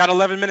 minutes. We got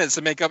 11 minutes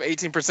to make up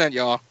 18%,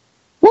 y'all.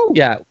 Woo!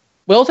 Yeah.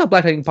 We also have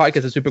Black Lightning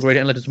Podcast, a super great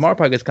and Legends Tomorrow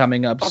podcast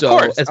coming up. Of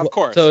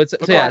course. So it's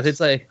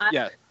like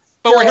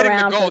But we're hitting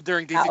the goal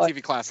during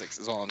DCTV Classics.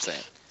 Is all I'm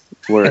saying.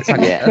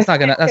 That's not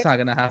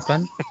gonna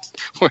happen.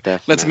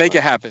 Let's make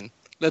it happen.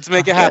 Let's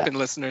make it happen,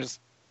 listeners.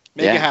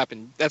 Make it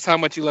happen. That's how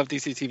much you love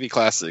DCTV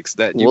Classics,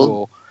 that you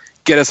will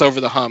get us over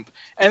the hump.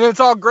 And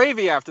it's all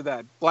gravy after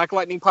that. Black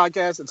Lightning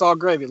Podcast, it's all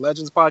gravy.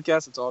 Legends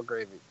Podcast, it's all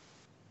gravy.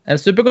 And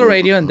Supergirl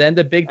Radio, and then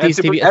the big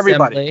DCTV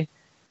assembly.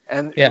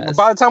 And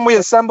by the time we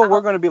assemble,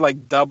 we're going to be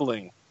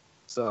doubling.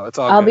 So it's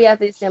all I'll be at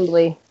the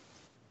assembly.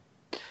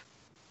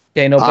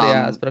 Okay, nobody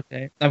asked, but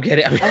okay. I'm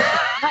kidding. This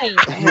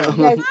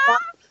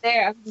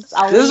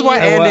is why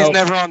Andy's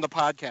never on the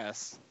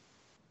podcast.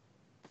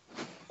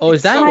 Oh,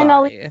 is that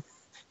why?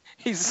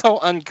 He's so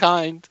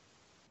unkind.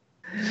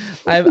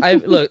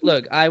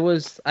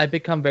 I've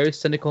become very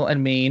cynical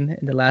and mean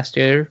in the last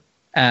year.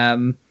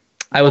 I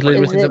was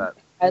listening to.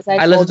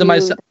 I listened to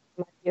myself.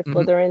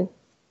 Slytherin.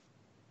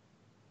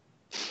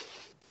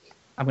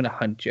 I'm gonna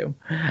hunt you.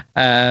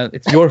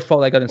 It's your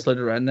fault I got in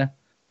Slytherin.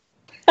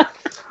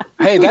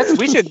 Hey, that's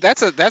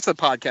a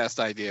podcast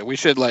idea. We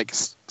should like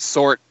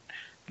sort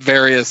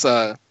various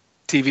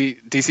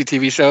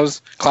DCTV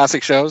shows,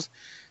 classic shows.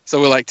 So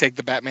we'll like take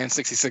the Batman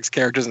 66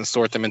 characters and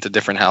sort them into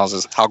different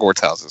houses,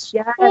 Hogwarts houses.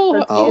 Yeah,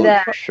 let's do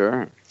that.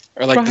 Sure.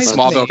 Or like the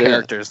Smallville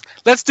characters.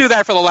 Let's do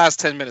that for the last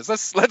 10 minutes.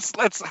 Let's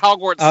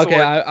Hogwarts sort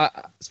the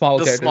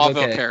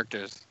Smallville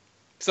characters.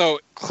 So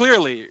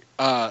clearly,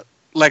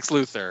 Lex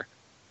Luthor,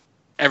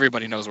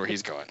 everybody knows where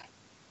he's going.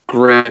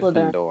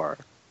 Gryffindor.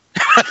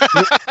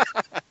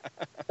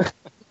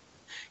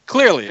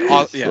 Clearly, he's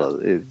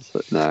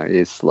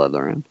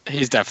Slytherin.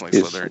 He's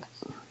definitely Slytherin.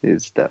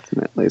 He's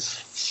definitely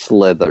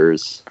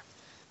Slithers.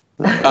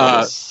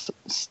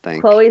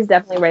 Stink. Chloe's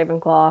definitely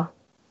Ravenclaw.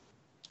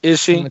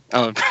 Is she?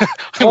 Oh,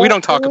 we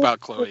don't talk about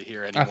Chloe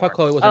here anymore. I thought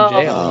Chloe was in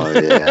jail. Oh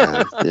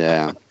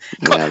yeah.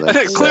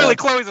 Clearly,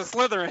 Chloe's a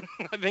Slytherin.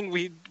 I think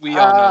we all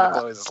know that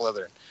Chloe's a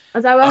Slytherin.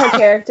 Was that about her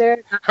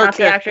character, not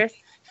the actress?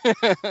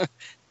 Can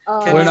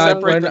we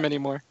separate them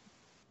anymore?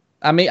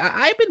 I mean,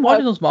 I've been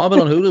watching some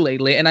Smallville on Hulu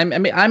lately, and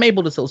I'm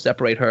able to still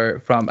separate her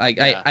from.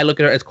 I look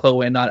at her as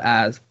Chloe and not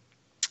as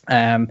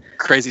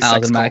crazy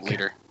sex cult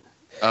leader.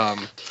 I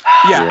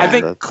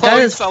think Chloe that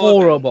is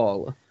Sullivan,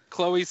 horrible.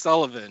 Chloe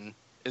Sullivan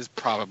is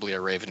probably a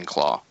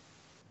Ravenclaw.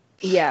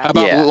 Yeah. How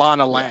about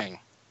Lana Lang?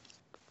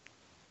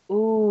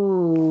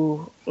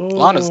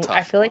 Lana's tough.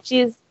 I feel like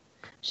she's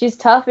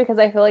tough because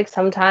I feel like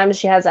sometimes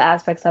she has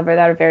aspects of her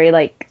that are very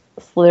like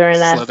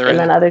Slytherin-esque, and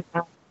then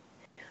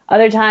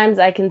other times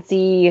I can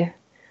see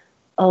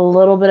a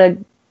little bit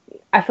of.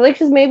 I feel like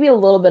she's maybe a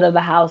little bit of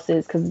the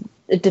houses because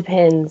it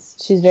depends.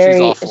 She's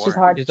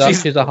hard.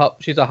 She's a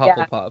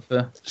Hufflepuff.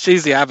 Yeah.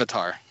 She's the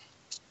Avatar.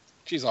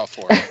 She's all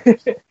for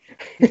it.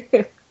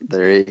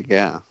 There you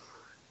go.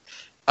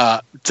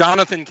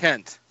 Jonathan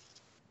Kent.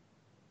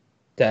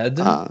 Dead.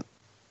 Dad.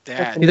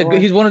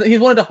 He's one of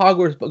the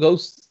Hogwarts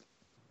ghosts.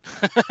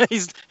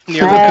 He's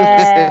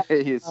near.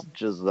 He's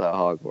just the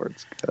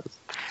Hogwarts ghost.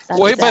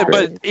 Wait,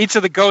 but each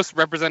of the ghosts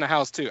represent a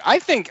house too. I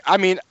think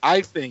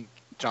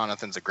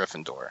Jonathan's a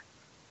Gryffindor.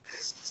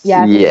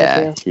 Yeah.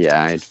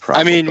 I'd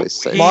probably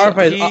say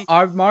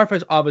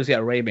Martha's obviously a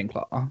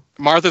Ravenclaw.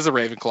 Martha's a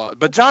Ravenclaw,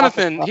 but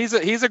Jonathan, he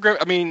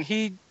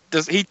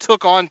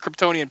took on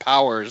Kryptonian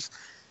powers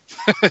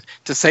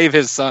to save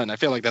his son. I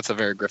feel like that's a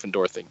very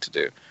Gryffindor thing to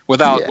do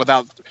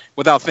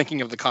without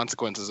thinking of the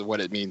consequences of what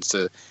it means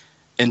to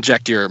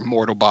inject your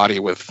mortal body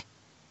with,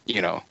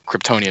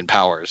 Kryptonian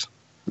powers.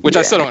 Which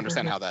I still don't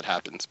understand how that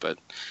happens, but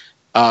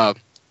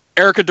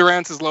Erica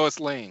Durance is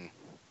Lois Lane.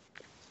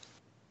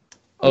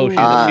 Oh,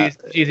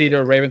 she's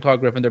either Ravenclaw or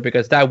Gryffindor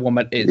because that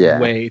woman is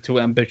way too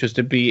ambitious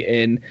to be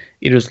in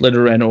either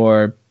Slytherin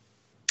or.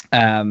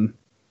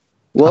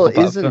 Well,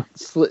 isn't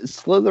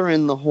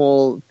Slytherin the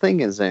whole thing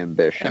is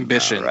ambition?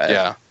 Ambition, right?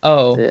 Yeah.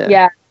 Oh,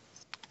 yeah.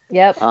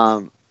 Yep.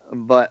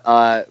 But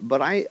I'd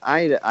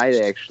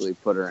actually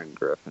put her in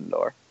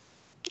Gryffindor.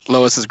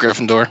 Lois is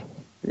Gryffindor.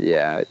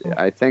 Yeah,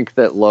 I think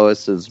that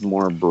Lois is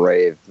more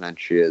brave than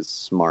she is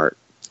smart.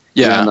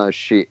 Yeah. Even though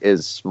she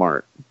is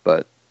smart,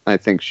 but I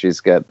think she's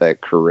got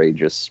that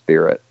courageous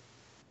spirit.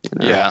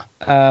 Yeah.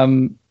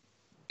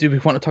 Do we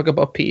want to talk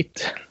about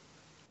Pete?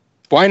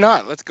 Why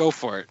not? Let's go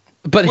for it.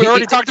 But we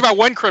already talked about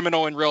one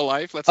criminal in real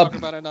life. Let's talk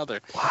about another.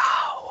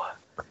 Wow.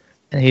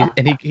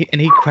 And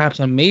he craps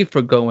on me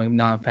for going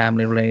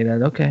non-family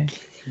related. Okay.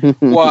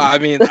 Well, I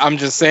mean, I'm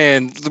just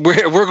saying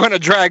we're going to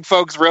drag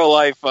folks' real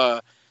life,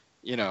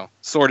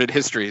 sordid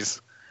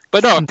histories.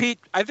 But no, Pete.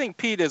 I think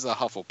Pete is a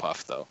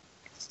Hufflepuff, though.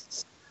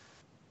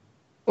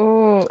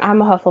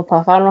 I'm a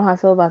Hufflepuff. I don't know how I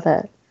feel about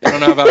that. You don't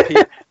know about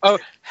Pete? Oh,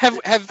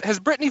 has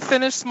Brittany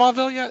finished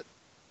Smallville yet?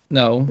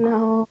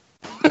 No.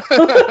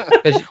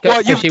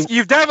 Well,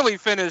 you've definitely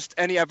finished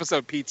any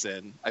episode Pete's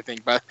in, I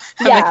think, but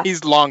I think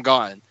he's long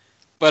gone.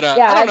 But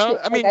I don't know.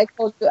 I mean, I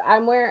told you,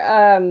 I'm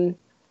where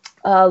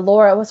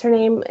Laura. What's her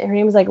name? Her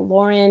name is like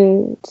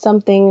Lauren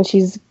something.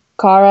 She's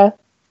Kara.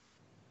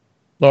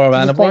 Laura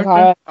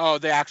Vandervoort. Oh,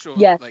 the actual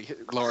like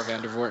Laura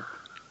Vandervoort.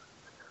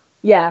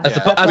 Yeah. As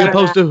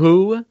opposed to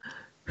who?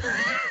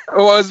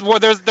 Well,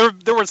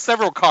 there were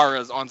several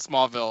Karas on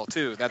Smallville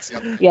too. That's the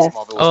other thing. Yes.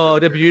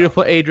 Smallville the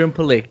beautiful Adrian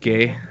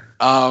Palicki.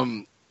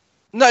 No,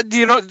 do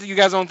you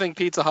guys don't think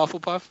Pete's a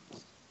Hufflepuff?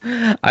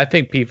 I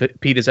think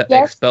Pete is an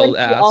expelled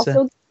ass.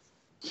 Also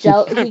he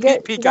got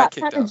kicked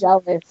kind of out.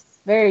 jealous,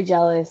 very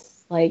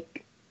jealous,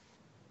 like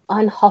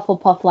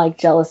un-Hufflepuff-like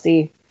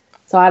jealousy.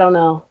 So I don't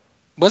know.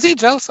 Was he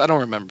jealous? I don't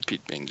remember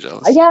Pete being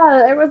jealous.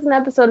 Yeah, there was an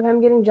episode of him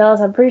getting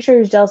jealous. I'm pretty sure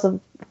he was jealous of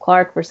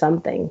Clark for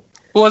something.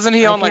 Wasn't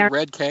he on like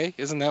Red K?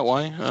 Isn't that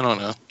why? I don't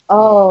know.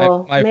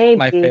 Oh, maybe.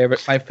 My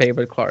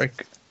favorite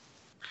Clark.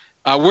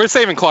 We're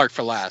saving Clark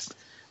for last.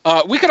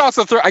 We could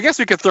also throw. I guess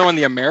we could throw in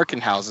the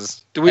American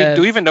houses. Do we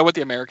even know what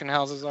the American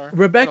houses are?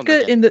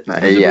 Rebecca in the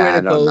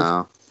I don't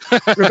know.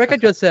 Rebecca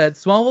just said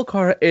Smallville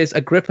Kara is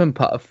a Griffin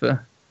Puff.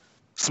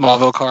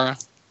 Smallville Kara?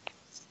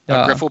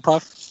 A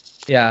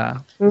Grifflepuff? Yeah.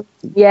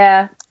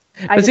 Yeah.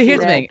 But see, here's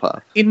the thing.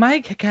 In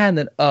my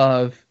canon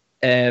of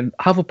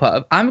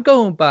Hufflepuff, I'm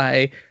going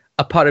by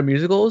a Potter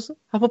musicals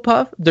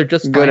Hufflepuff. They're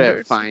just good finders.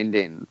 at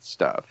finding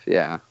stuff.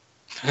 Yeah.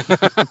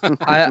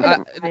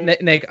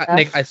 Nick,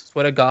 I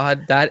swear to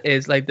God, that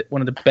is like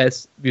one of the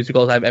best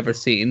musicals I've ever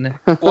seen.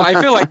 Well,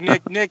 I feel like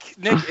Nick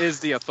is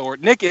the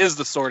authority. Nick is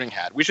the sorting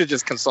hat. We should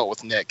just consult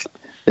with Nick.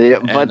 Yeah,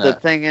 but the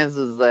thing is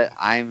that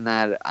I'm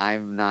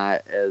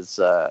not as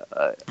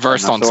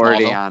versed on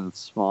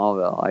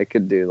Smallville. I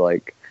could do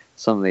like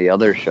some of the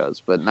other shows,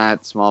 but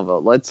not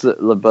Smallville. Let's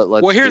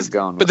keep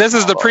going. But this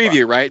is the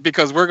preview, right?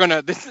 Because we're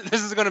gonna this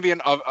is gonna be an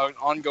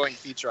ongoing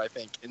feature, I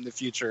think, in the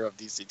future of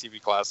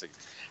DCTV Classics.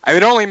 It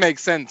would only make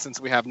sense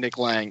since we have Nick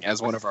Lang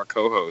as one of our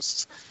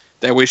co-hosts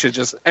that we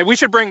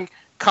should bring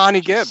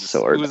Connie Gibbs,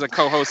 who is a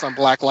co-host on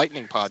Black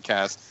Lightning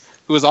podcast,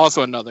 who is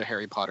also another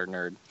Harry Potter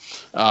nerd.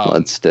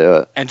 Let's do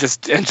it and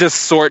just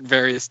sort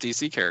various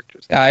DC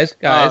characters, guys.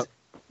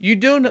 You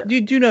do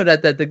know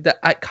that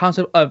the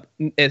concept of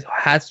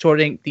hat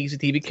sorting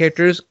DCTV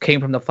characters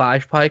came from the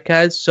Flash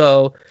podcast.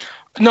 So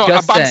no,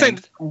 I'm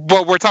saying,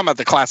 but we're talking about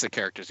the classic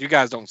characters. You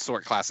guys don't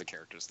sort classic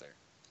characters there.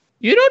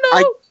 You don't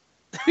know.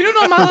 You don't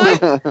know my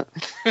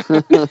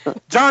life.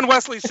 John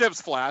Wesley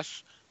Shipp's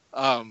Flash.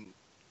 I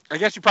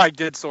guess you probably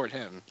did sort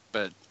him,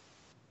 but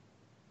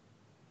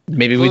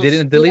maybe we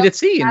didn't delete a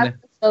scene.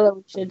 So that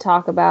we should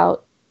talk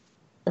about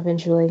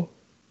eventually.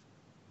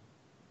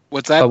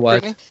 What's that,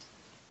 Brittany?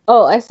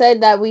 Oh, I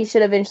said that we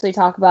should eventually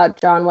talk about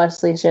John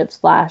Wesley Shipp's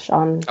Flash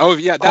on. Oh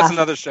yeah, that's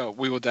another show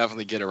we will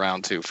definitely get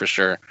around to for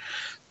sure.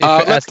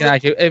 If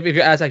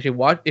your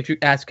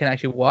ass can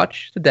actually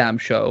watch the damn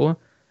show,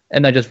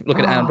 and not just look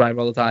at Adam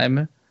Driver all the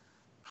time.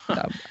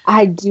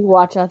 I do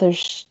watch other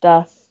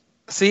stuff.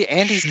 See,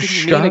 Andy's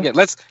getting mean again.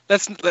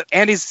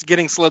 Andy's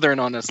getting Slytherin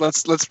on us.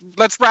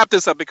 Let's wrap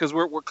this up because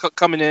we're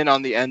coming in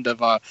on the end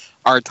of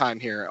our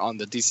time here on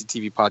the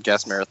DCTV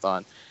podcast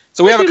marathon.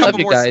 So we have a couple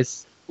more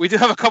guys. We do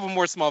have a couple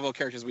more Smallville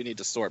characters we need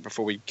to sort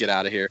before we get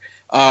out of here.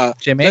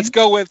 Jimmy? Let's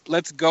go with.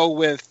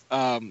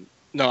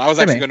 No, I was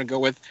actually going to go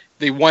with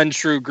the one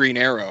true Green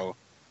Arrow.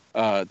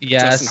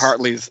 Yes. Justin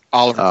Hartley's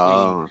Oliver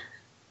Queen.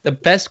 The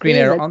best Green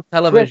Arrow on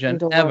television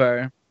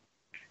ever.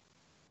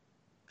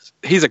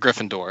 He's a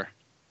Gryffindor,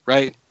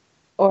 right?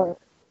 Or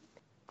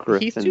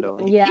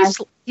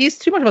Gryffindor. He's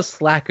too much of a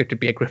slacker to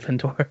be a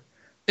Gryffindor.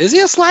 Is he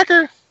a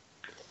slacker?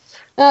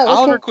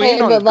 Oliver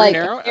Queen on Green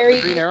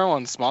Arrow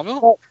on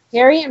Smallville?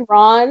 Harry and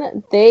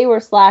Ron, they were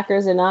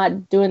slackers and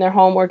not doing their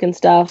homework and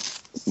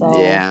stuff. So.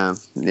 Yeah,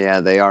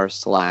 they are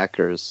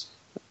slackers.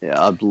 Yeah,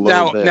 a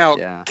little bit.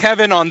 Now,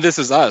 Kevin on This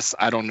Is Us,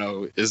 I don't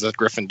know, is a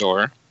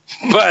Gryffindor,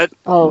 but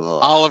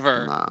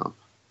Oliver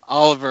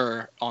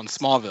on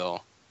Smallville.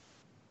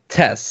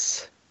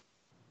 Tess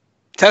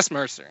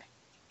Mercer.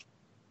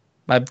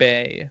 My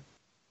bae.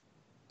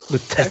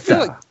 With Tessa. I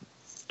feel like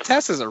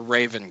Tess is a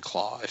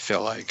Ravenclaw, I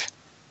feel like.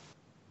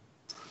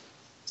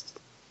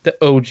 The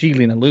OG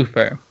Lena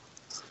Luthor.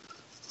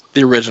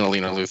 The original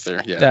Lena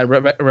Luthor, yeah.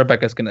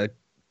 Rebecca's gonna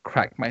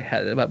crack my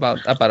head about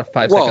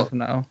 5 seconds from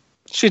now.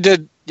 She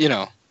did,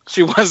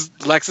 she was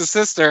Lex's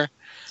sister.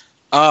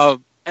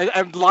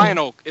 And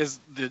Lionel is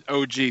the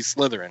OG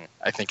Slytherin,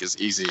 I think is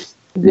easy.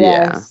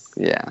 Yes.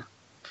 Yeah.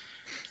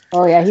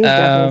 Oh yeah, he's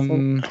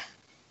definitely.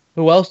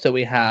 Who else do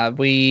we have?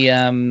 We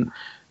don't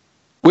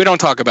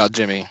talk about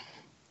Jimmy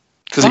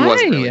because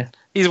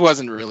he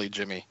wasn't really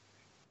Jimmy.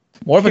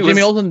 More of a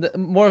Jimmy Olsen than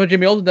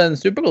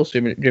Supergirl's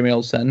Jimmy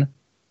Olsen.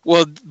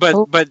 Well,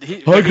 but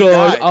he. Hi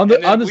guys, I'm the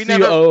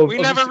CEO we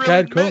never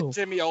really met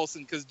Jimmy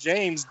Olsen because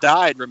James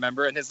died,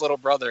 remember, and his little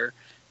brother.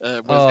 We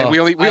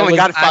only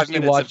got 5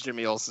 minutes of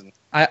Jimmy Olsen.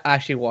 I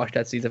actually watched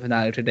that season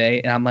finale today,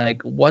 and I'm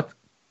like, what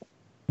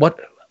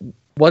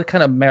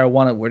kind of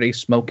marijuana were they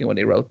smoking when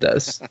they wrote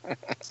this?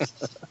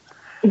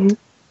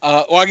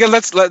 Well, again,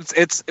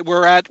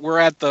 we're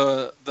at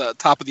the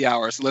top of the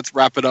hour, so let's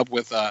wrap it up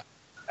with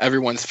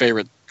everyone's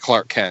favorite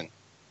Clark Kent,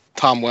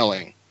 Tom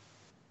Welling.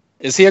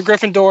 Is he a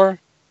Gryffindor?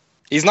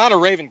 He's not a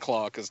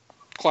Ravenclaw because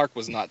Clark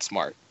was not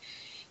smart.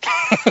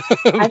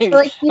 I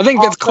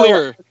think that's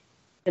clear.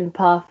 And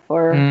Puff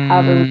or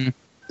however.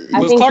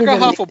 Was Clark a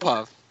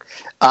Hufflepuff?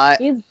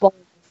 He's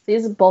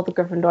both a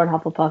Gryffindor and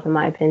Hufflepuff, in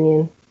my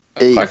opinion.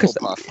 Clark is the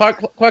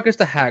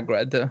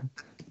Hagrid.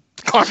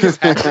 Clark is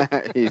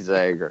Hagrid. He's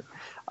Hagrid.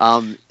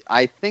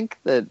 I think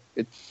that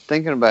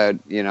thinking about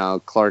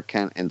Clark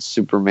Kent and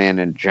Superman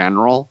in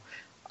general,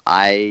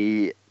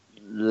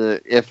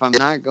 if I'm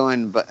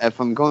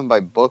going by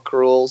book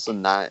rules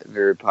and not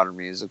Harry Potter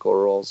musical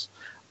rules,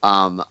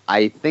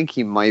 I think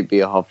he might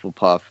be a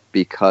Hufflepuff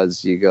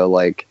because you go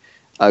like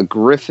a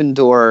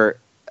Gryffindor.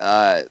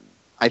 I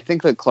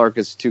think that Clark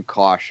is too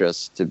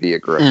cautious to be a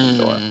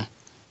Gryffindor.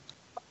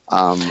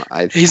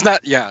 He's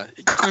not. Yeah,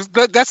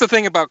 that's the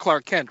thing about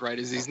Clark Kent, right?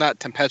 Is he's not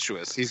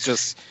tempestuous.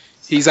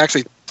 He's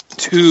actually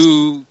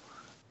too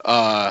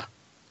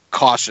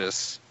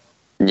cautious.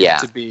 Yeah,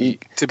 to be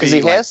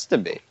he has to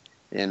be.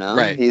 You know,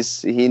 right.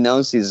 He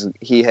knows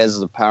he has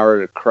the power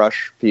to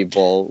crush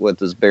people with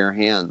his bare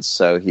hands.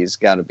 So he's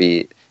got to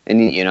be, and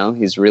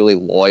he's really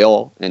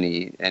loyal,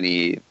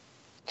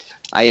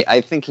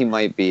 I think he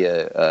might be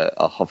a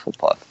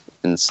Hufflepuff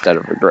instead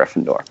of a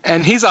Gryffindor.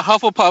 And he's a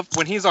Hufflepuff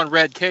when he's on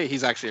Red K.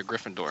 He's actually a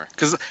Gryffindor.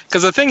 Because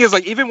the thing is,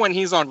 like, even when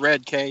he's on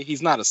Red K,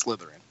 he's not a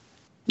Slytherin.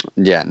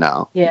 Yeah,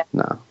 no. Yeah.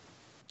 No.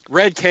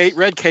 Red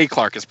K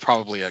Clark is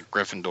probably a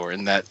Gryffindor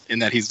in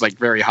that he's like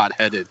very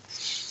hot-headed,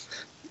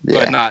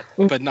 Yeah.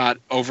 but not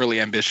overly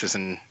ambitious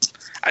and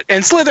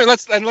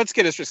Slytherin. Let's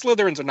get it straight.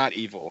 Slytherins are not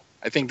evil.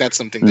 I think that's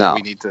something that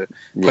we need to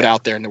put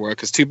out there in the world,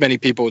 because too many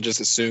people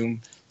just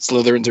assume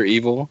Slytherins are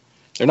evil.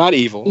 They're not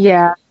evil.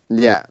 Yeah.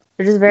 Yeah.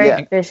 They're just very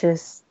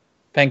ambitious.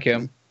 Thank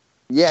you.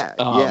 Yeah.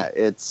 I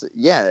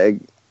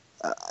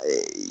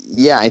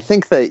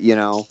think that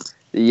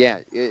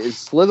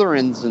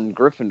Slytherins and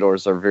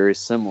Gryffindors are very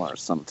similar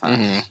sometimes.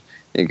 Mm-hmm.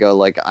 You go,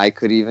 like, I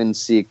could even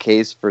see a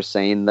case for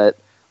saying that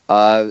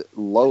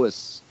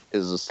Lois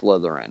is a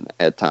Slytherin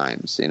at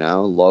times.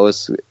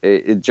 Lois,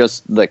 it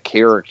just the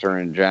character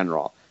in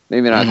general.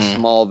 Maybe not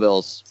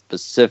Smallville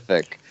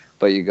specific,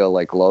 but you go,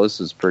 like,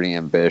 Lois is pretty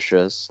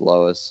ambitious.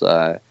 Lois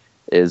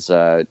is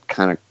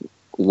kind of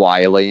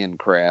wily and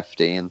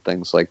crafty and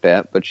things like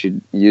that, but she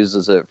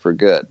uses it for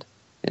good.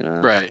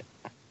 Right.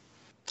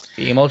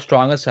 Emo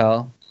strong as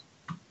hell.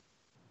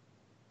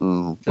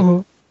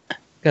 Mm.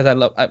 Because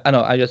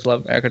I just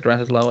love Erica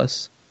Durant as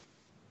Lois.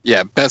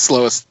 Yeah, best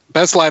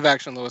live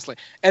action Lois Lane.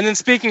 And then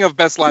speaking of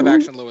best live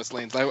action Lois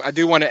Lanes, I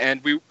do want to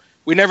end.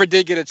 We never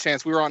did get a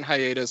chance. We were on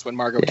hiatus when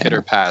Margot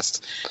Kidder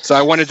passed, so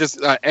I want to just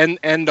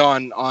end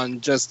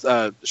on just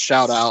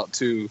shout out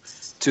to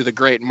the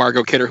great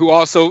Margot Kidder, who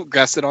also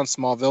guested on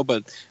Smallville,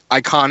 but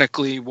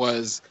iconically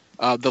was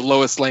the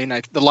Lois Lane,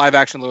 the live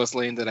action Lois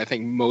Lane that I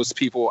think most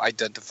people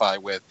identify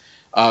with.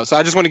 So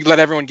I just want to let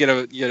everyone get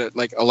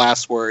a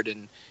last word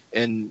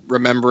in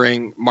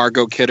remembering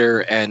Margot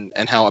Kidder and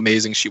how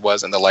amazing she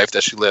was and the life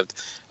that she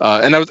lived.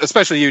 And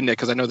especially you, Nick,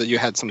 because I know that you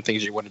had some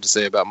things you wanted to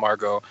say about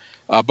Margot.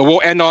 But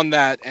we'll end on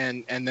that,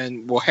 and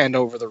then we'll hand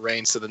over the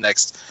reins to the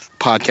next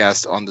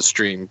podcast on the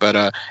stream.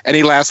 But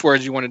any last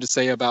words you wanted to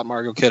say about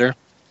Margot Kidder?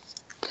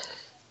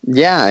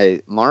 Yeah,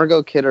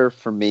 Margot Kidder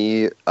for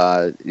me,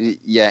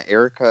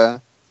 Erica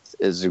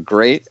is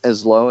great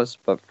as Lois,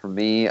 but for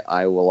me,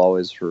 I will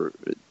always...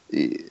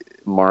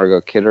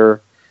 Margot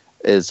Kidder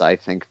is, I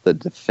think, the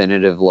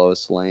definitive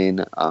Lois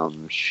Lane.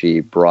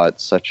 She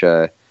brought such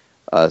a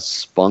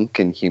spunk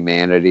and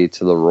humanity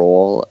to the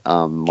role.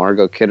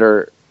 Margot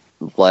Kidder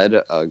led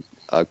a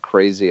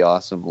crazy,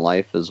 awesome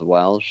life as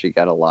well. She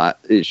got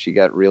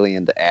really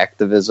into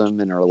activism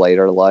in her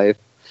later life.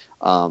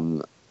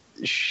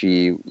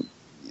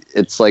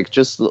 It's like,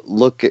 just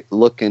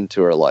look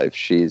into her life.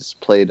 She's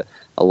played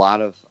a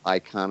lot of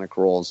iconic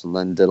roles and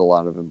then did a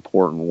lot of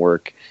important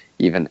work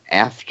even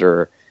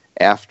after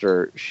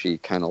she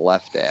kind of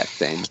left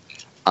acting.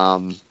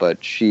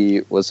 But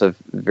she was a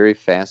very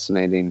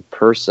fascinating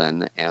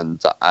person,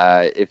 and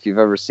if you've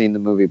ever seen the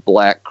movie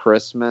Black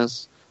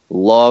Christmas,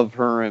 love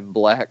her in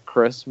Black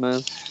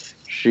Christmas.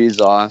 She's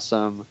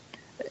awesome,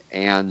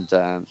 and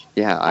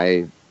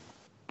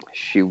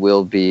she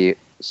will be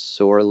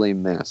sorely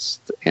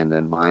missed, and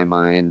in my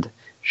mind,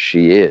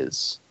 she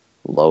is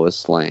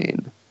Lois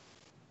Lane.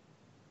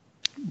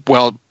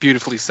 Well,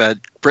 beautifully said.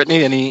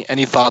 Brittany,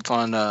 any thoughts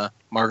on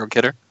Margot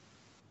Kidder?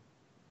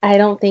 I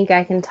don't think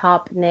I can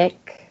top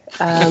Nick,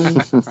 so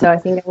I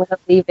think I'm going to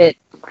leave it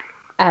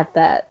at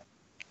that.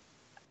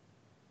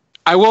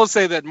 I will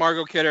say that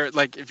Margot Kidder,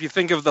 like, if you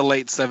think of the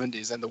late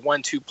 70s and the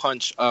 1-2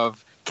 punch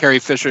of Carrie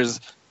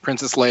Fisher's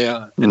Princess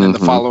Leia, and then the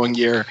following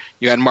year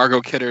you had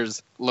Margot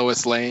Kidder's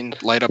Lois Lane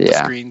light up the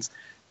screens.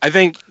 I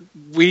think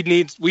we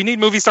need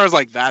movie stars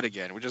like that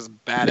again, which is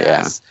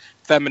badass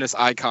feminist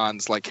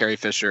icons like Carrie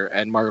Fisher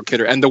and Margot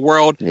Kidder. And the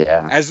world,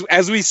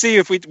 as we see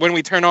when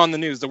we turn on the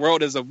news, the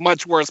world is a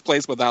much worse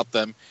place without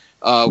them.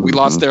 We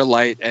lost their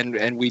light,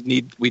 and we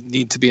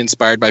need to be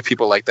inspired by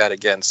people like that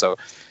again. So,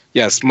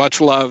 yes, much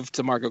love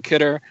to Margot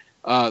Kidder.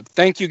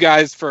 Thank you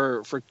guys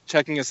for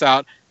checking us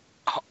out.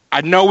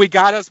 I know we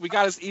got us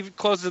even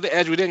closer to the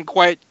edge. We didn't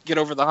quite get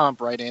over the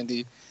hump, right,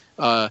 Andy?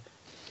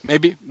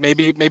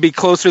 Maybe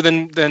closer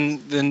than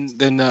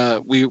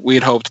we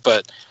had hoped.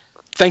 But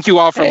thank you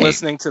all for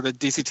listening to the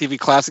DCTV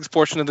Classics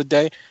portion of the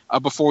day.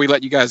 Before we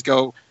let you guys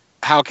go,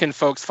 how can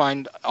folks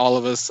find all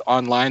of us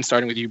online?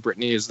 Starting with you,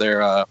 Brittany, is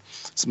there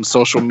some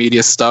social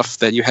media stuff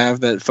that you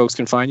have that folks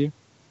can find you?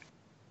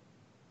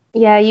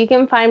 Yeah, you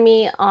can find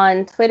me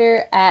on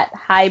Twitter at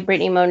Hi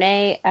Brittany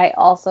Monet. I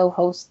also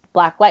host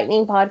Black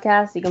Lightning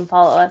podcast. You can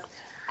follow us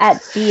at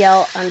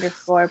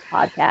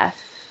BL_podcast.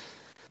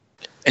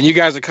 And you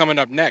guys are coming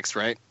up next,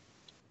 right?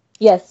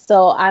 Yes,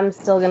 so I'm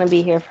still going to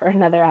be here for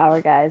another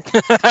hour, guys.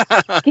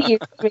 Get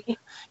used to me.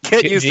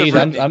 Get used to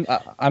Brittany.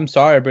 I'm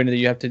sorry, Brittany, that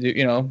you have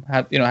to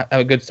have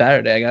a good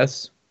Saturday, I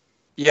guess.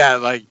 Yeah,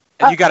 like,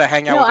 you got to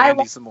hang out with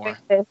Andy some more.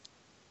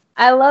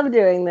 I love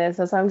doing this,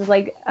 so I'm just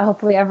like,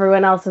 hopefully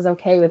everyone else is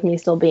okay with me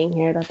still being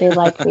here, that they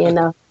like me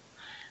enough.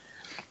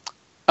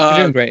 You're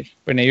doing great,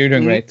 Brittany. You're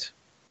doing great.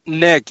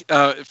 Nick,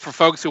 for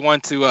folks who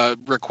want to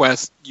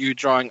request you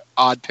drawing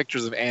odd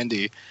pictures of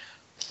Andy,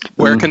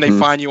 where can they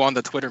find you on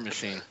the Twitter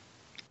machine?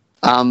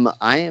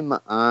 I am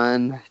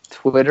on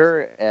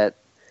Twitter at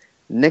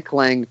Nick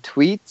Lang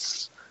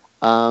Tweets.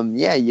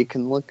 Yeah, you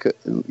can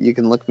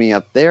look me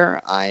up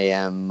there. I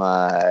am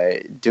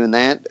doing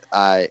that.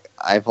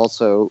 I've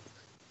also,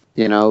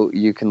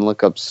 you can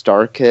look up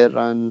StarKid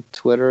on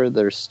Twitter.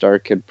 There's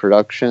StarKid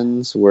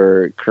Productions.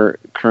 We're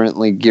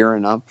currently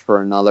gearing up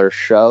for another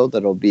show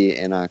that'll be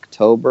in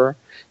October.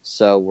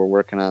 So we're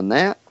working on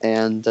that,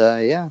 and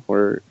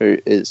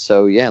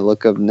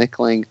look up Nick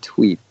Lang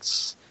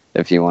Tweets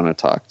if you want to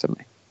talk to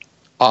me.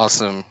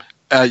 Awesome.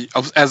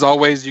 As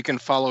always, you can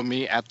follow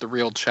me at The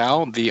Real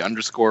Chow,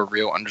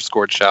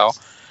 _real_chow,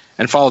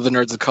 and follow the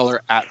Nerds of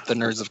Color at the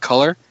Nerds of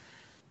Color.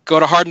 Go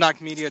to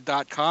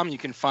hardknockmedia.com. You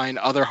can find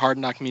other Hard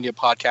Knock Media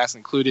podcasts,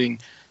 including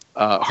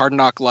Hard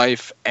Knock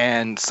Life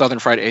and Southern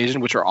Fried Asian,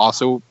 which are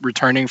also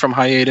returning from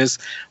hiatus.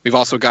 We've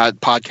also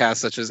got podcasts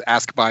such as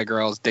Ask Bi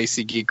Girls,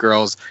 Desi Geek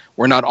Girls,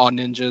 We're Not All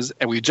Ninjas,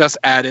 and we just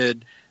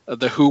added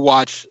the Who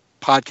Watch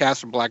podcast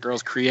from Black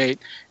Girls Create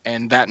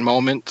and That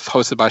Moment,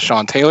 hosted by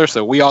Sean Taylor.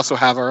 So we also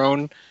have our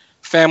own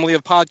family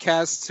of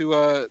podcasts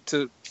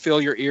to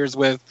fill your ears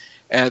with.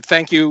 And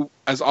thank you,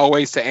 as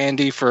always, to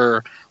Andy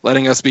for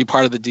letting us be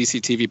part of the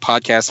DCTV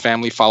podcast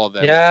family. Follow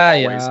them.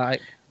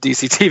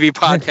 DCTV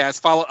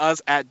podcast. Follow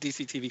us at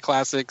DCTV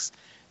Classics.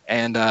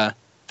 And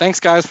thanks,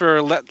 guys,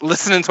 for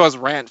listening to us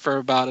rant for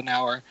about an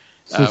hour.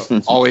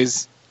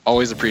 Always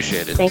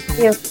appreciate it. Thank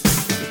you.